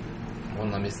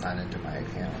 won't let me sign into my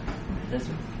account. I'm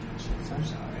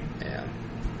sorry. Yeah.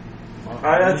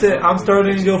 Alright, that's it. I'm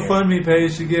starting a GoFundMe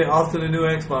page to get Austin a new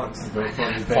Xbox.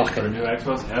 GoFundMe page for a new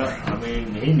Xbox? Yeah, I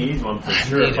mean, he needs one for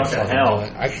sure. Need a Fucking fucking hell. new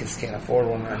one. I just can't afford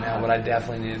one right now, but I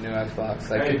definitely need a new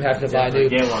Xbox. I Hey, could have to buy definitely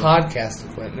new get one. podcast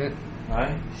equipment.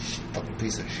 Right? Fucking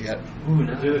piece of shit. Ooh,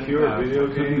 Dude, if you're a video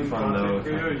could be game fun though. content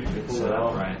creator, you If I could could pull set it up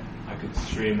off. right. I could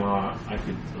stream. I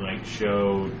could like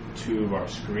show two of our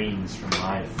screens from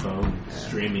my phone,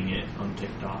 streaming it on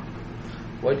TikTok.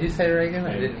 What did you say, Reagan?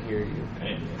 I didn't hear you.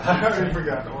 I already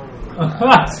forgot.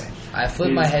 I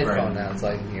flipped my He's headphone friend. down so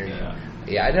I can hear Yeah.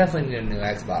 you. Yeah, I definitely need a new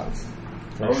Xbox.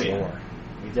 For sure. Yeah.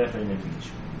 We definitely need to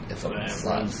get It so fucking that it sucks.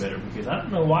 runs better because I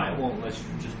don't know why it won't let you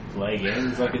just play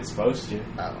games like it's supposed to.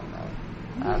 I don't know.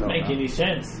 It doesn't make any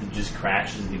sense. It just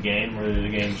crashes the game or the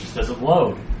game just doesn't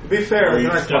load. To be fair, Or it's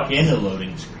you're an stuck Xbox. in a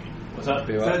loading screen. What's up?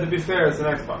 Said to be fair, it's an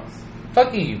Xbox.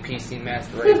 Fuck you, PC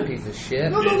Master Race piece of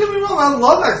shit. No, don't get me wrong. I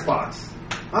love Xbox.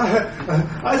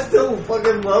 I still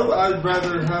fucking love. I'd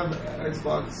rather have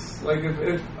Xbox. Like if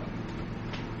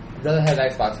I'd rather have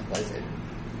Xbox and PlayStation.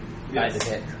 yes. I'd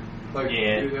hit. Like,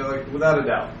 Yeah. you know, like without a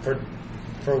doubt.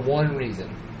 For one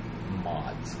reason,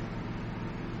 mods.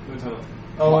 What are you talking about?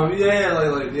 Oh,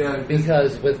 like yeah.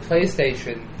 Because with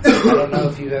PlayStation, I don't know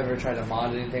if you've ever tried to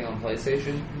mod anything on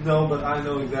PlayStation. No, but I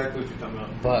know exactly what you're talking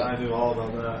about. But- I knew all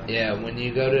about that. Yeah, when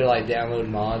you go to like download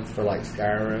mods for like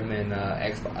Skyrim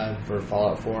and for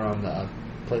Fallout 4 on the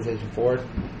PlayStation 4,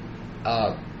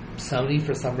 Sony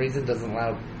for some reason doesn't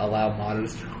allow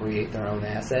modders to create their own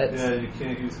assets. Yeah, you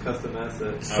can't use custom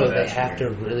assets. So they that's have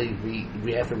weird. to really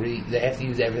they have to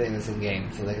use everything that's in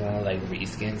game, so they can only like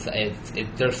reskin. So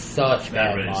they're such That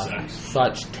bad really mods, sucks.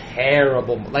 such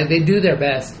terrible. Like they do their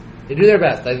best. They do their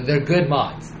best. Like, they're good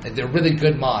mods. Like, they're really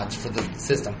good mods for the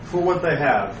system. For what they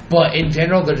have. But in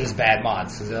general, they're just bad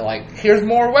mods. So they're like, here's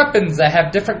more weapons that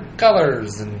have different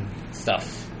colors and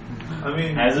stuff. I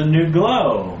mean, Has a new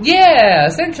glow. Yeah,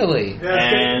 essentially.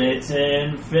 yeah, And it's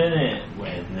infinite.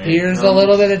 When it Here's a comes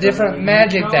little bit of to different the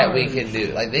magic that we cards. can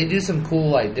do. Like, they do some cool,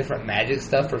 like, different magic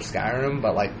stuff for Skyrim,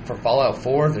 but, like, for Fallout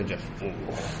 4, they're just...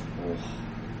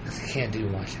 They can't do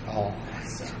much at all.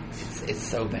 It's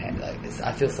so bad. Like,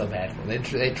 I feel so bad for them.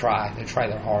 They try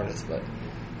their hardest, but...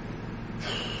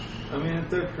 I mean, if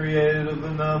they're creative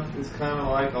enough, it's kind of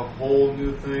like a whole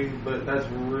new thing, but that's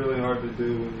really hard to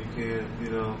do when you can't, you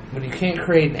know. When you can't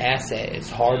create an asset, it's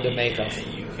hard to make a...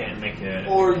 You can't make it.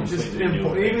 Or just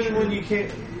import, even when you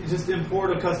can't, just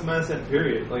import a custom asset,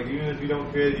 period. Like, even if you don't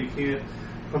create it, you can't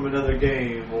from another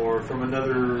game or from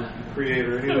another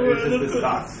creator. It's just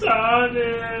sucks.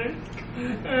 Sonic.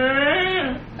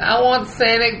 I want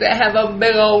Sonic to have a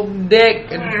big old dick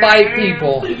and fight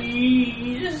people.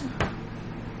 Please.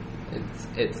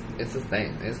 It's a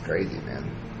thing. It's crazy, man.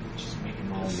 Just make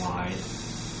them all wide.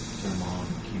 Turn them all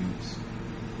into cubes.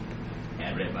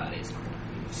 Everybody's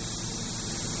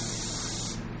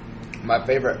My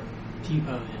favorite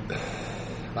T-Bone.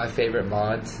 My favorite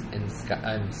mods in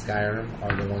Skyrim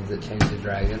are the ones that change the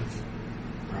dragons.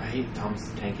 Right? Tom's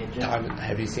Tank Engine?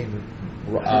 Have you seen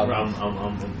Macho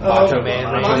Macho Man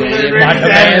Randy Randy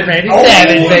Savage.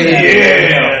 Savage, baby?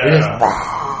 yeah. It is-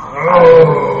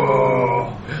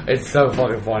 It's so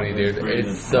fucking funny, dude.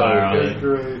 It's so It's good.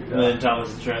 great. And then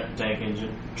Thomas the Tank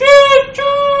Engine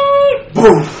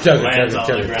Boom! lands on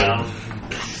the ground.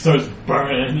 Starts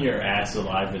burning your ass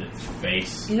alive in its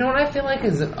face. You know what I feel like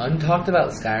is an untalked about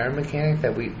Skyrim mechanic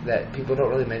that people don't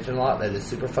really mention a lot that is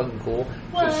super fucking cool?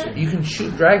 What? You can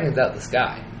shoot dragons out the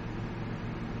sky.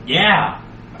 Yeah.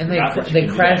 And I forgot that you they can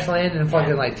do crash that. land and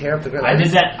fucking like tear up the ground. I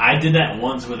did that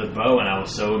once with a bow, and I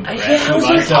was so impressed. Yeah, I was with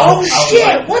like, myself. oh I was shit,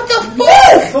 like, what the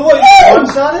fuck? So what, you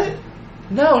one shot it?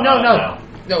 No, no.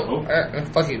 No,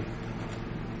 fuck you.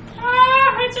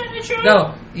 it's in the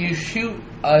No, you shoot,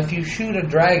 if you shoot a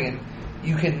dragon,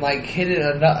 you can like hit it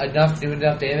enough to do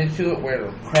enough damage to it where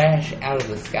it'll crash out of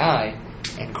the sky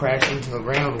and crash into the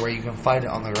ground where you can fight it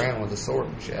on the ground with a sword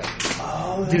and shit.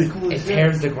 Oh, that's Dude, cool it as shit.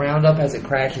 tears the ground up as it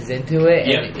crashes into it,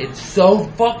 and Yep. it's so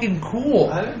fucking cool.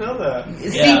 I didn't know that.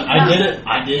 See, Yeah,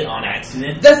 I did it on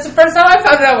accident. That's the first time I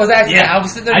found it out was accident. Yeah, I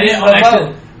was sitting there I did it using on my bow.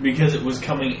 accident because it was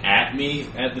coming at me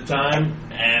at the time,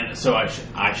 and so I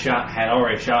had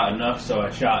already shot enough, so I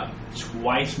shot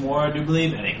twice more, I do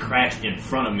believe, and it crashed in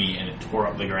front of me and it tore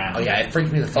up the ground. Oh yeah, it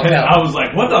freaked me the fuck And out. I was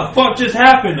like, what the fuck just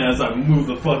happened? As I moved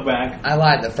the fuck back. I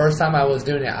lied. The first time I was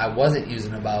doing it, I wasn't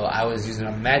using a bow. I was using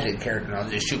a magic character, and I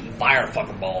was just shooting fire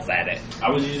fucking balls at it.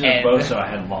 I was using And- a bow, so I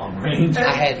had long range.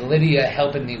 I had Lydia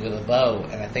helping me with a bow,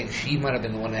 and I think she might have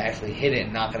been the one that actually hit it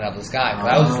and knocked it out of the sky.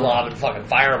 Because I was just lobbing fucking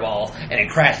fireballs, and it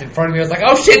crashed in front of me. I was like,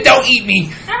 oh shit, don't eat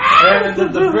me! And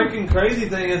the freaking crazy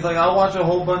thing is, like, I'll watch a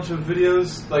whole bunch of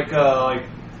videos, like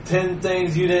 10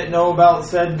 things you didn't know about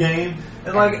said game,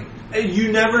 and like,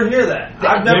 you never hear that.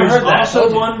 I've never There's heard that.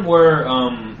 also one where,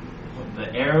 what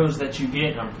the arrows that you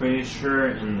get, I'm pretty sure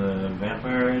in the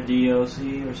Vampire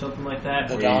DLC or something like that.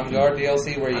 The Dawn Guard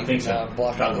DLC where you can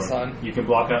block out the Dawn sun. You can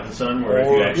block out the sun, where if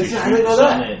you actually Yes, I shoot didn't the know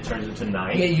sun, that. it turns into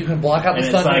night. Yeah, you can block out And the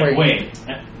it's sun like, where wait,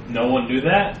 no one do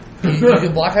that? you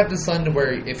can block out the sun to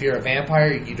where if you're a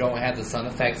vampire, you don't have the sun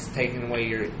effects taking away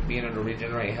your being able to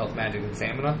regenerate health, magic, and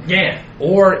stamina. Yeah.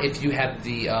 Or if you have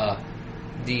the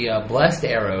blessed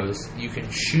arrows, you can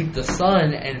shoot the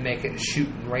sun and make it shoot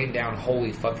and rain down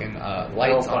holy fucking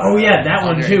lights. Oh yeah, that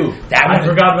one too. I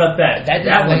forgot about that.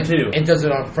 That one too. It does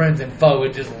it on friends and foe.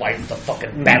 It just lights the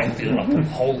fucking battlefield up with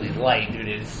holy light, dude.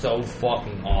 It's so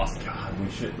fucking awesome. God, we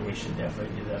should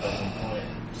definitely do that at some point.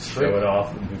 Just show it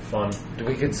off and be fun.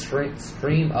 We could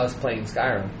stream us playing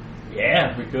Skyrim.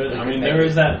 Yeah, we could. I mean, there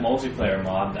is that multiplayer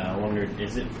mod now. I wonder,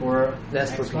 is it for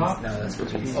That's for Xbox? PC. No, that's for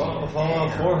PC.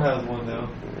 Fallout 4 has one now.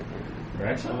 For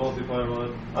A Xbox? multiplayer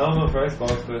mod. I don't know for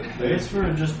Xbox, but It's for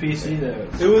just PC though.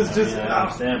 It was just- I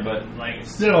understand, but like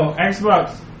still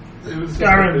Xbox. it was just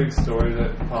Skyrim. a big story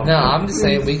that popped No, up. I'm just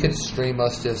saying we could stream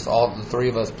us just all the three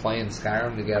of us playing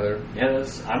Skyrim together. Yeah,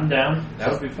 I'm down.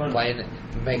 That would be fun. Playing it,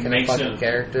 making Make a fucking some-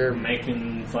 character.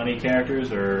 Making funny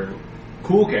characters or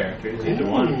cool characters, either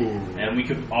one. And we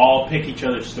could all pick each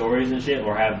other's stories and shit,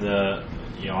 or have the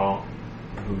y'all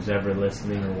who's ever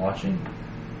listening or watching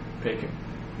pick it.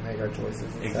 Make our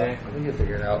choices. And Exactly. Stuff. We could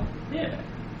figure it out. Yeah.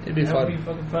 It'd be That fun. would be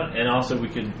fucking fun. And also we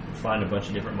could find a bunch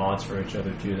of different mods for each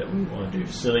other too that we want to do.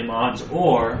 Silly mods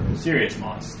or serious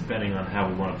mods, depending on how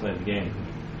we want to play the game.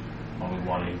 Are we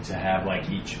wanting to have like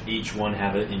each one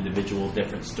have an individual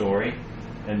different story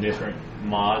and different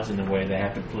mods in the way they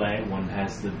have to play. One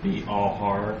has to be all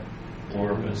horror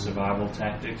or survival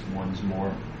tactics. One's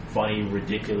more funny,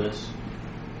 ridiculous,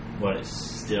 but it's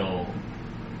still.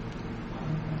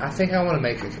 I think I want to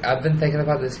make. I've been thinking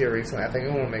about this here recently. I think I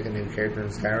want to make a new character in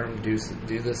Skyrim.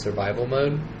 Do the survival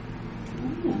mode.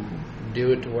 Ooh.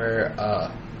 Do it to where.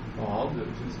 I'll do it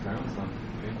too. Skyrim's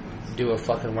not Do a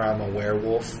fucking where I'm a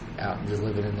werewolf out and just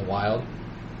living in the wild.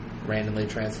 Randomly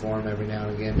transform every now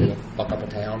and again to fuck up a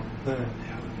town.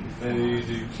 And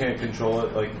you can't control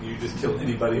it. Like you just kill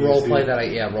anybody. you Role see. play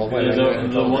that. Role play that.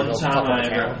 The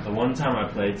one time I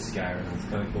played Skyrim.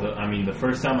 Kinda cool. The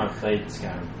first time I played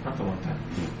Skyrim, not the one time.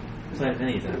 I played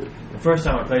any time. The first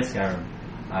time I played Skyrim,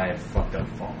 I fucked up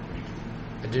Fall.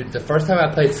 Dude, the first time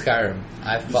I played Skyrim,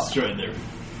 Destroyed their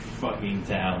fucking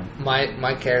town.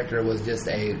 My character was just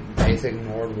a basic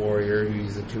Nord warrior who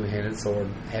used a two-handed sword,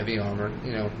 heavy armor.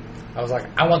 You know, I was like,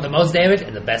 I want the most damage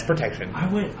and the best protection.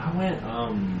 I went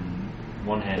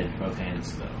one-handed, both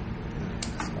hands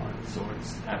though. Smart.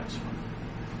 Swords. That was fun.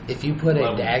 If you put a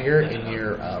Level. dagger in Yeah.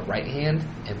 your right hand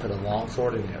and put a long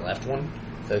sword in your left one,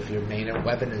 so if your main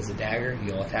weapon is a dagger,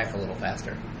 you'll attack a little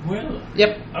faster. Really?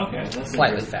 Yep. Okay, that's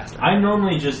Slightly interesting. faster. I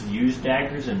normally just use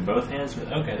daggers in both hands,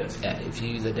 but okay, that's Yeah, if you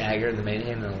use a dagger in the main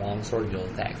hand and a long sword, you'll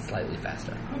attack slightly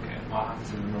faster. okay. I'll have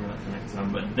to remember that for next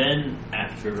time. But then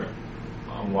after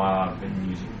a while, I've been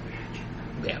using magic.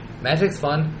 Yeah, magic's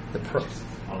fun.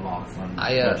 A lot of fun.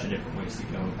 I, A bunch of different ways to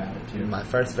go about it too. My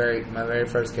very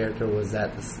first character was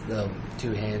the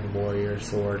two-hand warrior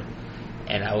sword,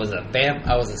 and I was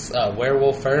a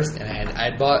werewolf first, and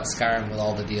I bought Skyrim with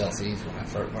all the DLCs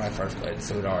when I first played,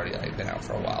 so it had already been out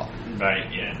for a while. Right.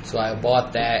 Yeah. So I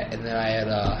bought that, and then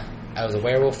I was a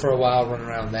werewolf for a while, running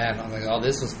around that, and I was like, oh,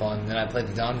 this was fun. And then I played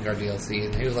the Dawn Guard DLC,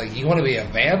 and he was like, you want to be a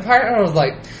vampire? And I was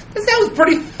like, this sounds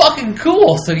pretty fucking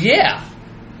cool. So yeah,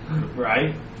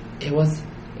 Right. it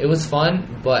was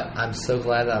fun, but I'm so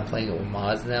glad that I'm playing it with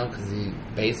mods now because the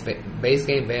base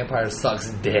game vampire sucks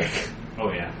dick.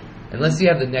 Oh yeah. Unless you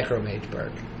have the necromage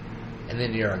perk, and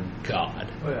then you're a god.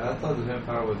 Oh yeah, I thought the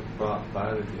vampire was brought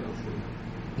by the DLC.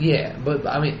 Yeah, but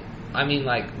I mean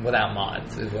like without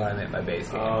mods is what I meant by base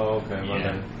game. Oh, okay. My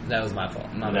Yeah. bad. That was my fault.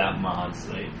 Without mods,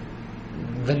 like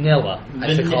Vanilla.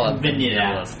 I should call it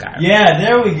vanilla Skyrim. Yeah,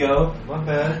 there we go. My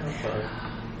bad. I'm sorry.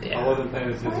 I Yeah. wasn't paying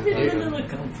attention. Where did vanilla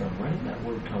come from? Where did that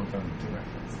word come from to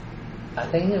reference? I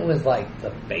think it was like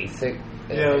the basic.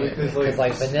 Yeah, because,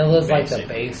 like, vanilla's like the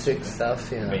basic. basic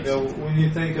stuff, you know. Basic. You know, when you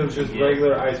think of just Yeah.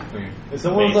 regular ice cream, if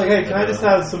someone's like, "Hey, can I just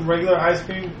have some regular ice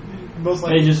cream?" Most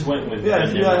likely, They just went with yeah.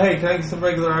 If you're vanilla. like, "Hey, can I get some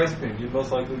regular ice cream?" You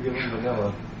most likely give them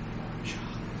vanilla.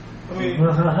 I mean,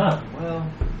 well,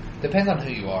 Depends on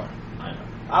who you are. I know.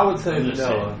 I would say I'm just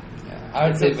vanilla. Yeah, I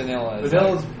would say vanilla. Is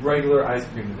Vanilla's regular ice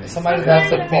cream to me. somebody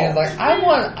comes up to me and is like, "I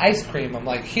want ice cream." I'm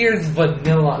like, "Here's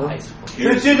vanilla ice cream."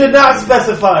 But you did not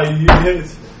specify.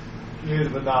 Here's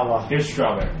vanilla. Here's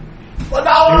strawberry.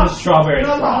 Vanilla. Here's strawberry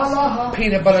frost.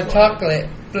 Peanut butter chocolate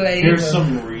flavor. Here's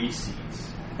some Reese's.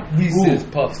 Reese's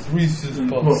Puffs. Reese's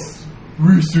Puffs.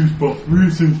 Reese's Puff.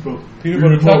 Peanut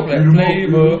butter chocolate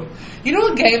flavor. You know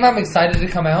what game I'm excited to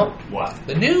come out? What?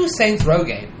 The new Saints Row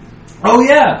game. Oh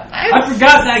yeah! I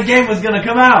forgot that game was gonna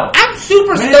come out. I'm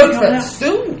super stoked for that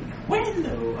soon. When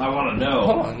though? I want to know.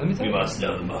 Hold on, let me tell you. you. Must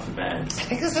know the muffin bags. I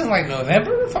think this is like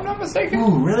November, if I'm not mistaken.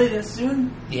 Ooh, really? That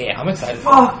soon? Yeah, I'm excited.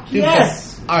 Fuck Dude,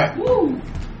 yes! Alright. Woo!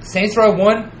 Saints Row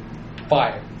 1,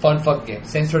 fire. Fun fucking game.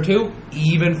 Saints Row 2,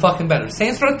 even fucking better.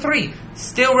 Saints Row 3,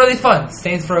 still really fun.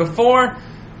 Saints Row 4,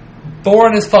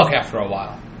 boring as fuck after a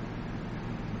while.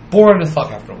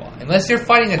 Unless you're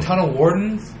fighting a ton of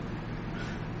wardens,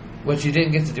 which you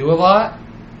didn't get to do a lot.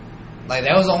 Like,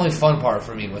 that was the only fun part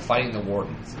for me, with fighting the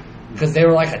wardens. Because they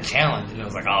were like a challenge, and it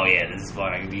was like, oh yeah, this is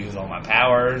fun. I can use all my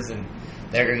powers, and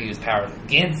they're going to use powers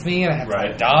against me, and I have to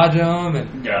like, dodge them.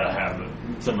 And gotta have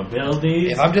some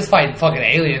abilities. If I'm just fighting fucking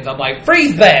aliens, I'm like,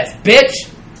 freeze blast,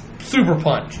 bitch! Super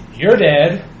punch. You're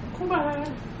dead. Goodbye.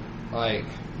 Like,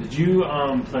 did you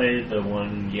play the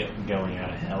one going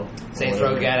out of hell? Saints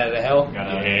Row Got Out of Hell?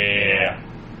 Yeah.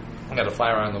 I got to fly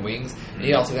around the wings. And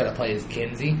you also got to play as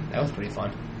Kinsey. That was pretty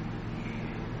fun.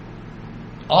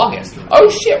 August. Oh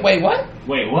shit! Wait, what?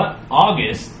 Wait, what?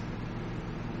 August?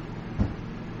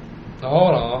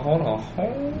 Hold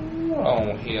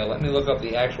on here. Let me look up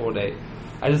the actual date.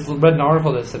 I just read an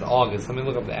article that said August. Let me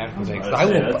look up the actual date.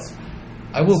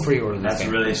 I will pre-order this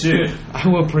game. That's really soon. I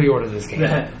will pre-order this game.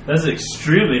 That's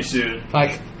extremely soon.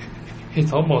 Like,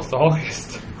 it's almost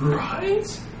August. Right?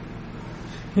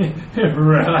 It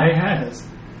really has.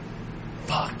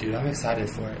 Fuck, dude, I'm excited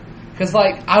for it. Because,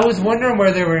 like, I was wondering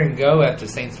where they were going to go after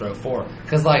Saints Row 4.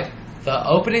 Because, like, the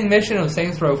opening mission of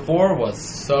Saints Row 4 was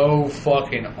so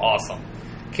fucking awesome.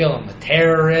 Killing the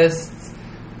terrorists,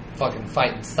 fucking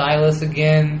fighting Silas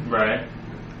again. Right.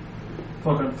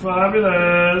 Fucking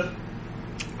fabulous.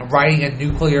 Riding a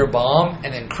nuclear bomb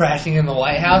and then crashing in the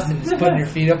White House and just putting your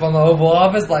feet up on the Oval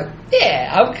Office like,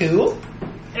 yeah, I'm cool.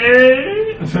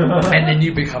 And then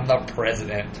you become the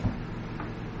president.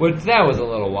 Which, that was a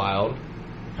little wild.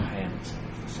 I am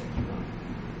excited for Saints Row.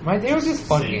 Right, they were just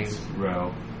fun Saints games.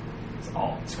 Row. That's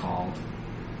all it's called.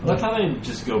 I like how they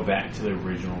just go back to the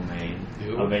original name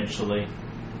eventually.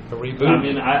 The reboot? I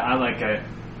mean, I like it.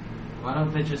 Why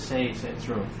don't they just say Saints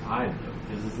Row 5 though?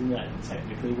 Because isn't that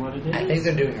technically what it is? I think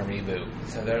they're doing a reboot.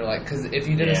 So they're like, because if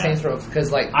you did a Saints Row, because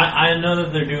like... I know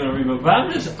that they're doing a reboot, but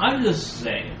I'm just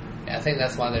saying. I think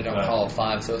that's why they don't call it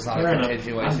 5, so it's not a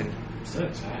continuation. I'm so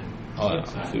excited.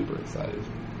 I'm super excited.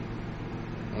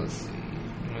 Let's see.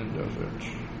 When does it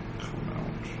come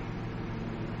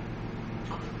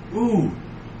out? Ooh!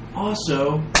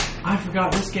 Also, I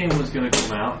forgot this game was going to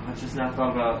come out. I just now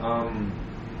thought about,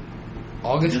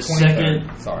 August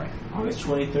 23rd. Sorry. August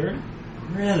 23rd?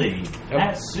 Really? Yep.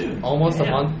 That's soon. Almost a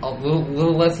month, a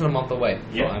little less than a month away.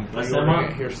 Yeah, so I'm less than a pre-ordering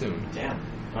month. it here soon. Damn.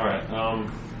 Alright,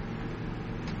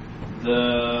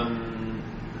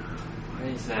 what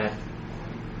is that?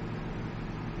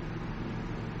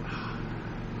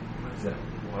 What is that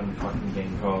one fucking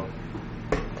game called?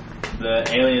 The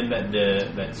alien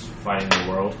that's fighting the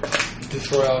world.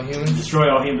 Destroy All Humans? Destroy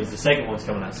All Humans. The second one's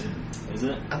coming out soon, isn't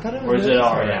it? I thought it was Or is it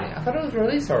already out? out? I thought it was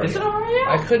released already. Is it already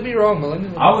out? I could be wrong, but let me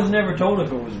look. I was never told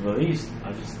if it was released.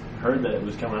 I just heard that it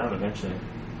was coming out eventually.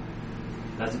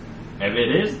 If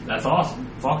it is, that's awesome.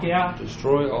 Fuck yeah.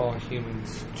 Destroy All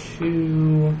Humans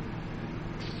 2.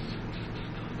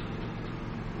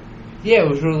 Yeah, it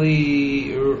was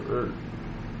really...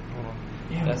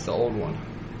 Yeah. That's the old one.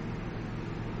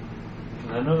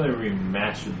 I know they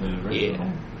remastered the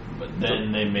original, but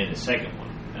then they made a second one.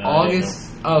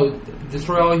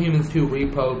 Destroy All Humans 2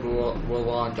 Repo will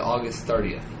launch August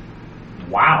 30th.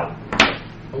 Wow.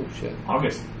 Oh, shit.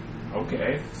 August.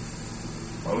 Okay.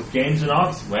 Both games in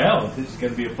August. Well, this is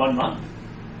going to be a fun month.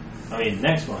 I mean,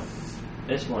 next one.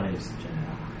 This one is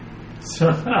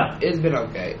July. It's been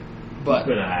okay. But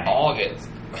August.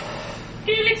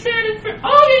 Get excited for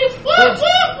August! Woo,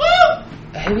 woo,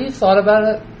 woo! Have you thought about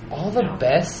it? All the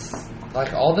best,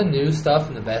 like all the new stuff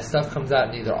and the best stuff comes out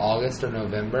in either August or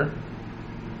November.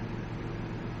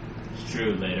 It's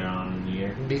true, later on in the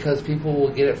year. Because people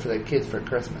will get it for their kids for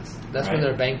Christmas. That's Right. what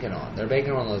they're banking on. They're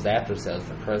banking on those after sales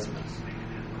for Christmas.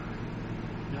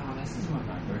 No, this is what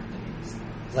my birthday is.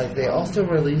 Like, they also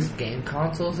release game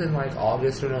consoles in like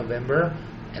August or November,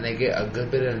 and they get a good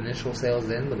bit of initial sales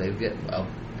in, but they get a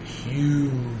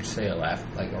huge sale after,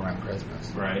 like around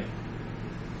Christmas. Right.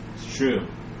 It's true.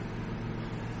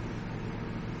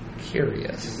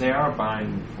 Curious. Because they are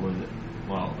buying for the...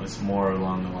 Well, it's more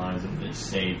along the lines of they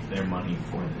save their money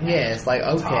for the... Yeah, it's like,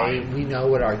 okay, we know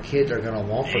what our kids are going to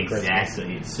want for Christmas.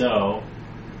 Exactly. So,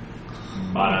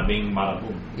 Bada bing, bada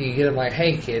boom. You get them like,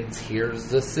 hey kids, here's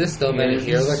the system, and Here's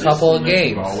here's the a couple of system that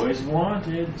games. you've always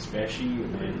wanted, especially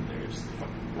when there's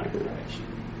fucking Black Friday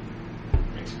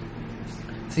shit. Makes me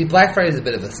nervous. See, Black Friday is a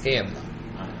bit of a scam, though.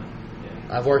 I know.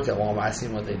 Yeah. I've worked at Walmart. I've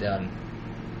seen what they've done.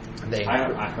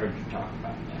 I heard you talk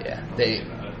about that. Yeah, Don't they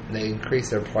worry about it. they increase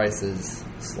their prices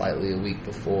slightly a week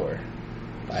before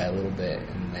by a little bit,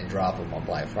 and they drop them on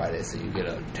Black Friday, so you get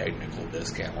a technical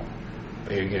discount.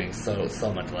 But you're getting so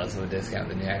much less of a discount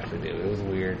than you actually do. It was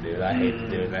weird, dude. I hated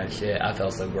doing that shit. I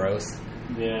felt so gross.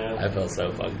 Yeah. I felt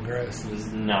so fucking gross. I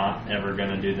was not ever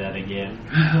gonna do that again.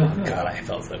 God, I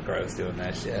felt so gross doing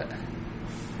that shit.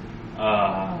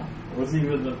 What's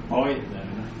even the point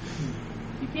then?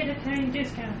 You get a tiny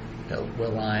discount. No, we're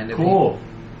lying to Cool.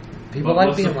 people But like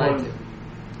what's being the lied point to.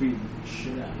 of beating the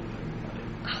shit out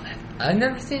of everybody? I've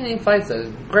never seen any fights though.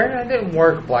 Granted, I didn't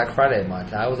work Black Friday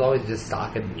much. I was always just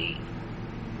stocking meat.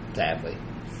 Sadly.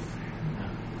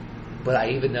 But I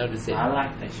even noticed it. I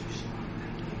like that you stock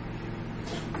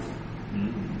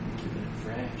that. Keeping it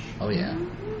fresh. Oh yeah.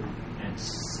 And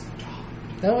stock.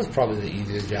 That was probably the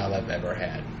easiest job I've ever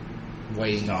had.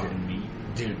 Way easier. Stocking meat.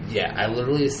 Dude, yeah. I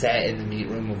literally sat in the meat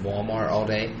room of Walmart all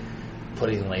day,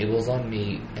 putting labels on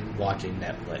meat and watching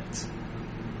Netflix.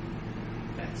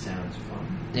 That sounds fun.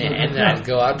 And then I'd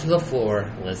go out to the floor,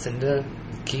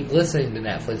 keep listening to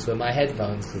Netflix with my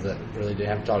headphones because I really didn't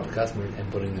have to talk to customers,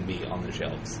 and putting the meat on the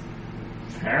shelves.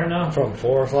 Fair enough. From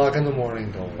 4 o'clock in the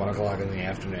morning till 1 o'clock in the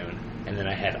afternoon. And then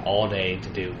I had all day to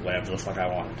do whatever the fuck I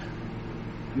wanted.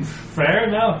 Fair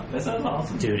enough. That sounds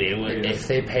awesome. Dude, it would, if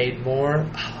they paid more,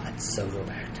 I'd so go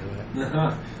back to it.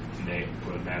 They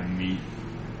put that meat.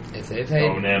 If they paid...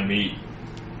 Throw that meat.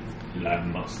 You like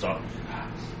must stop.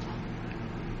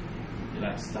 You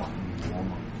like stopping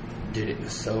Walmart. Dude, it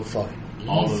was so fucking easy.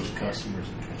 All those customers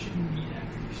are touching meat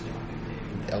after you stock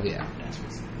it. Oh, yeah. That's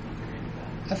what's great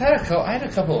about it. I had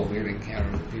a couple of weird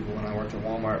encounters with people when I worked at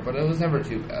Walmart, but it was never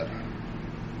too bad. I've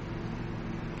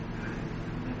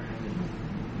never had any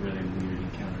really weird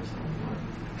encounters at Walmart.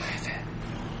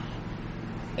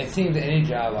 It seems any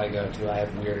job I go to, I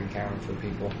have weird encounters with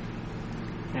people.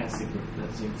 That seems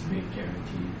to be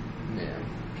guaranteed. Yeah.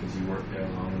 Because you work there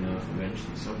long enough,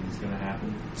 eventually something's going to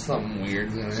happen. Something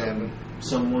weird's gonna happen.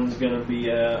 Someone's going to be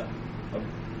a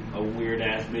weird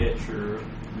ass bitch or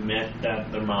messed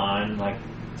up their mind like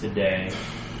today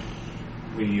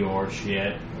with your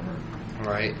shit. Or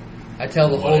Right. I tell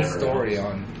the whole Whatever story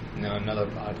else. on another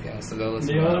podcast, so go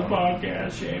listen the to other that one.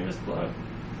 podcast, shameless plug.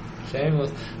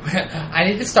 Shameless. I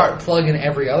need to start plugging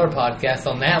every other podcast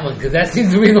on that one because that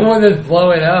seems to be the one that's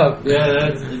blowing up. Yeah,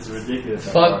 it's ridiculous.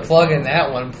 Fuck plugging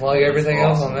that one, plug everything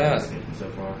else on that. So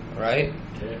far. Right?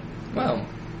 Okay. Well,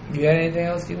 you got anything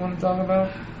else you want to talk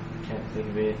about? Can't think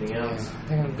of anything else. I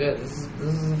think I'm good. This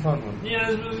is a fun one. Yeah,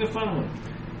 this was a fun one.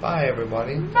 Bye,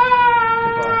 everybody.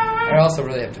 Bye. Goodbye. I also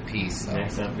really have to pee, so.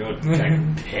 Next time, go take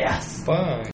a piss. Bye.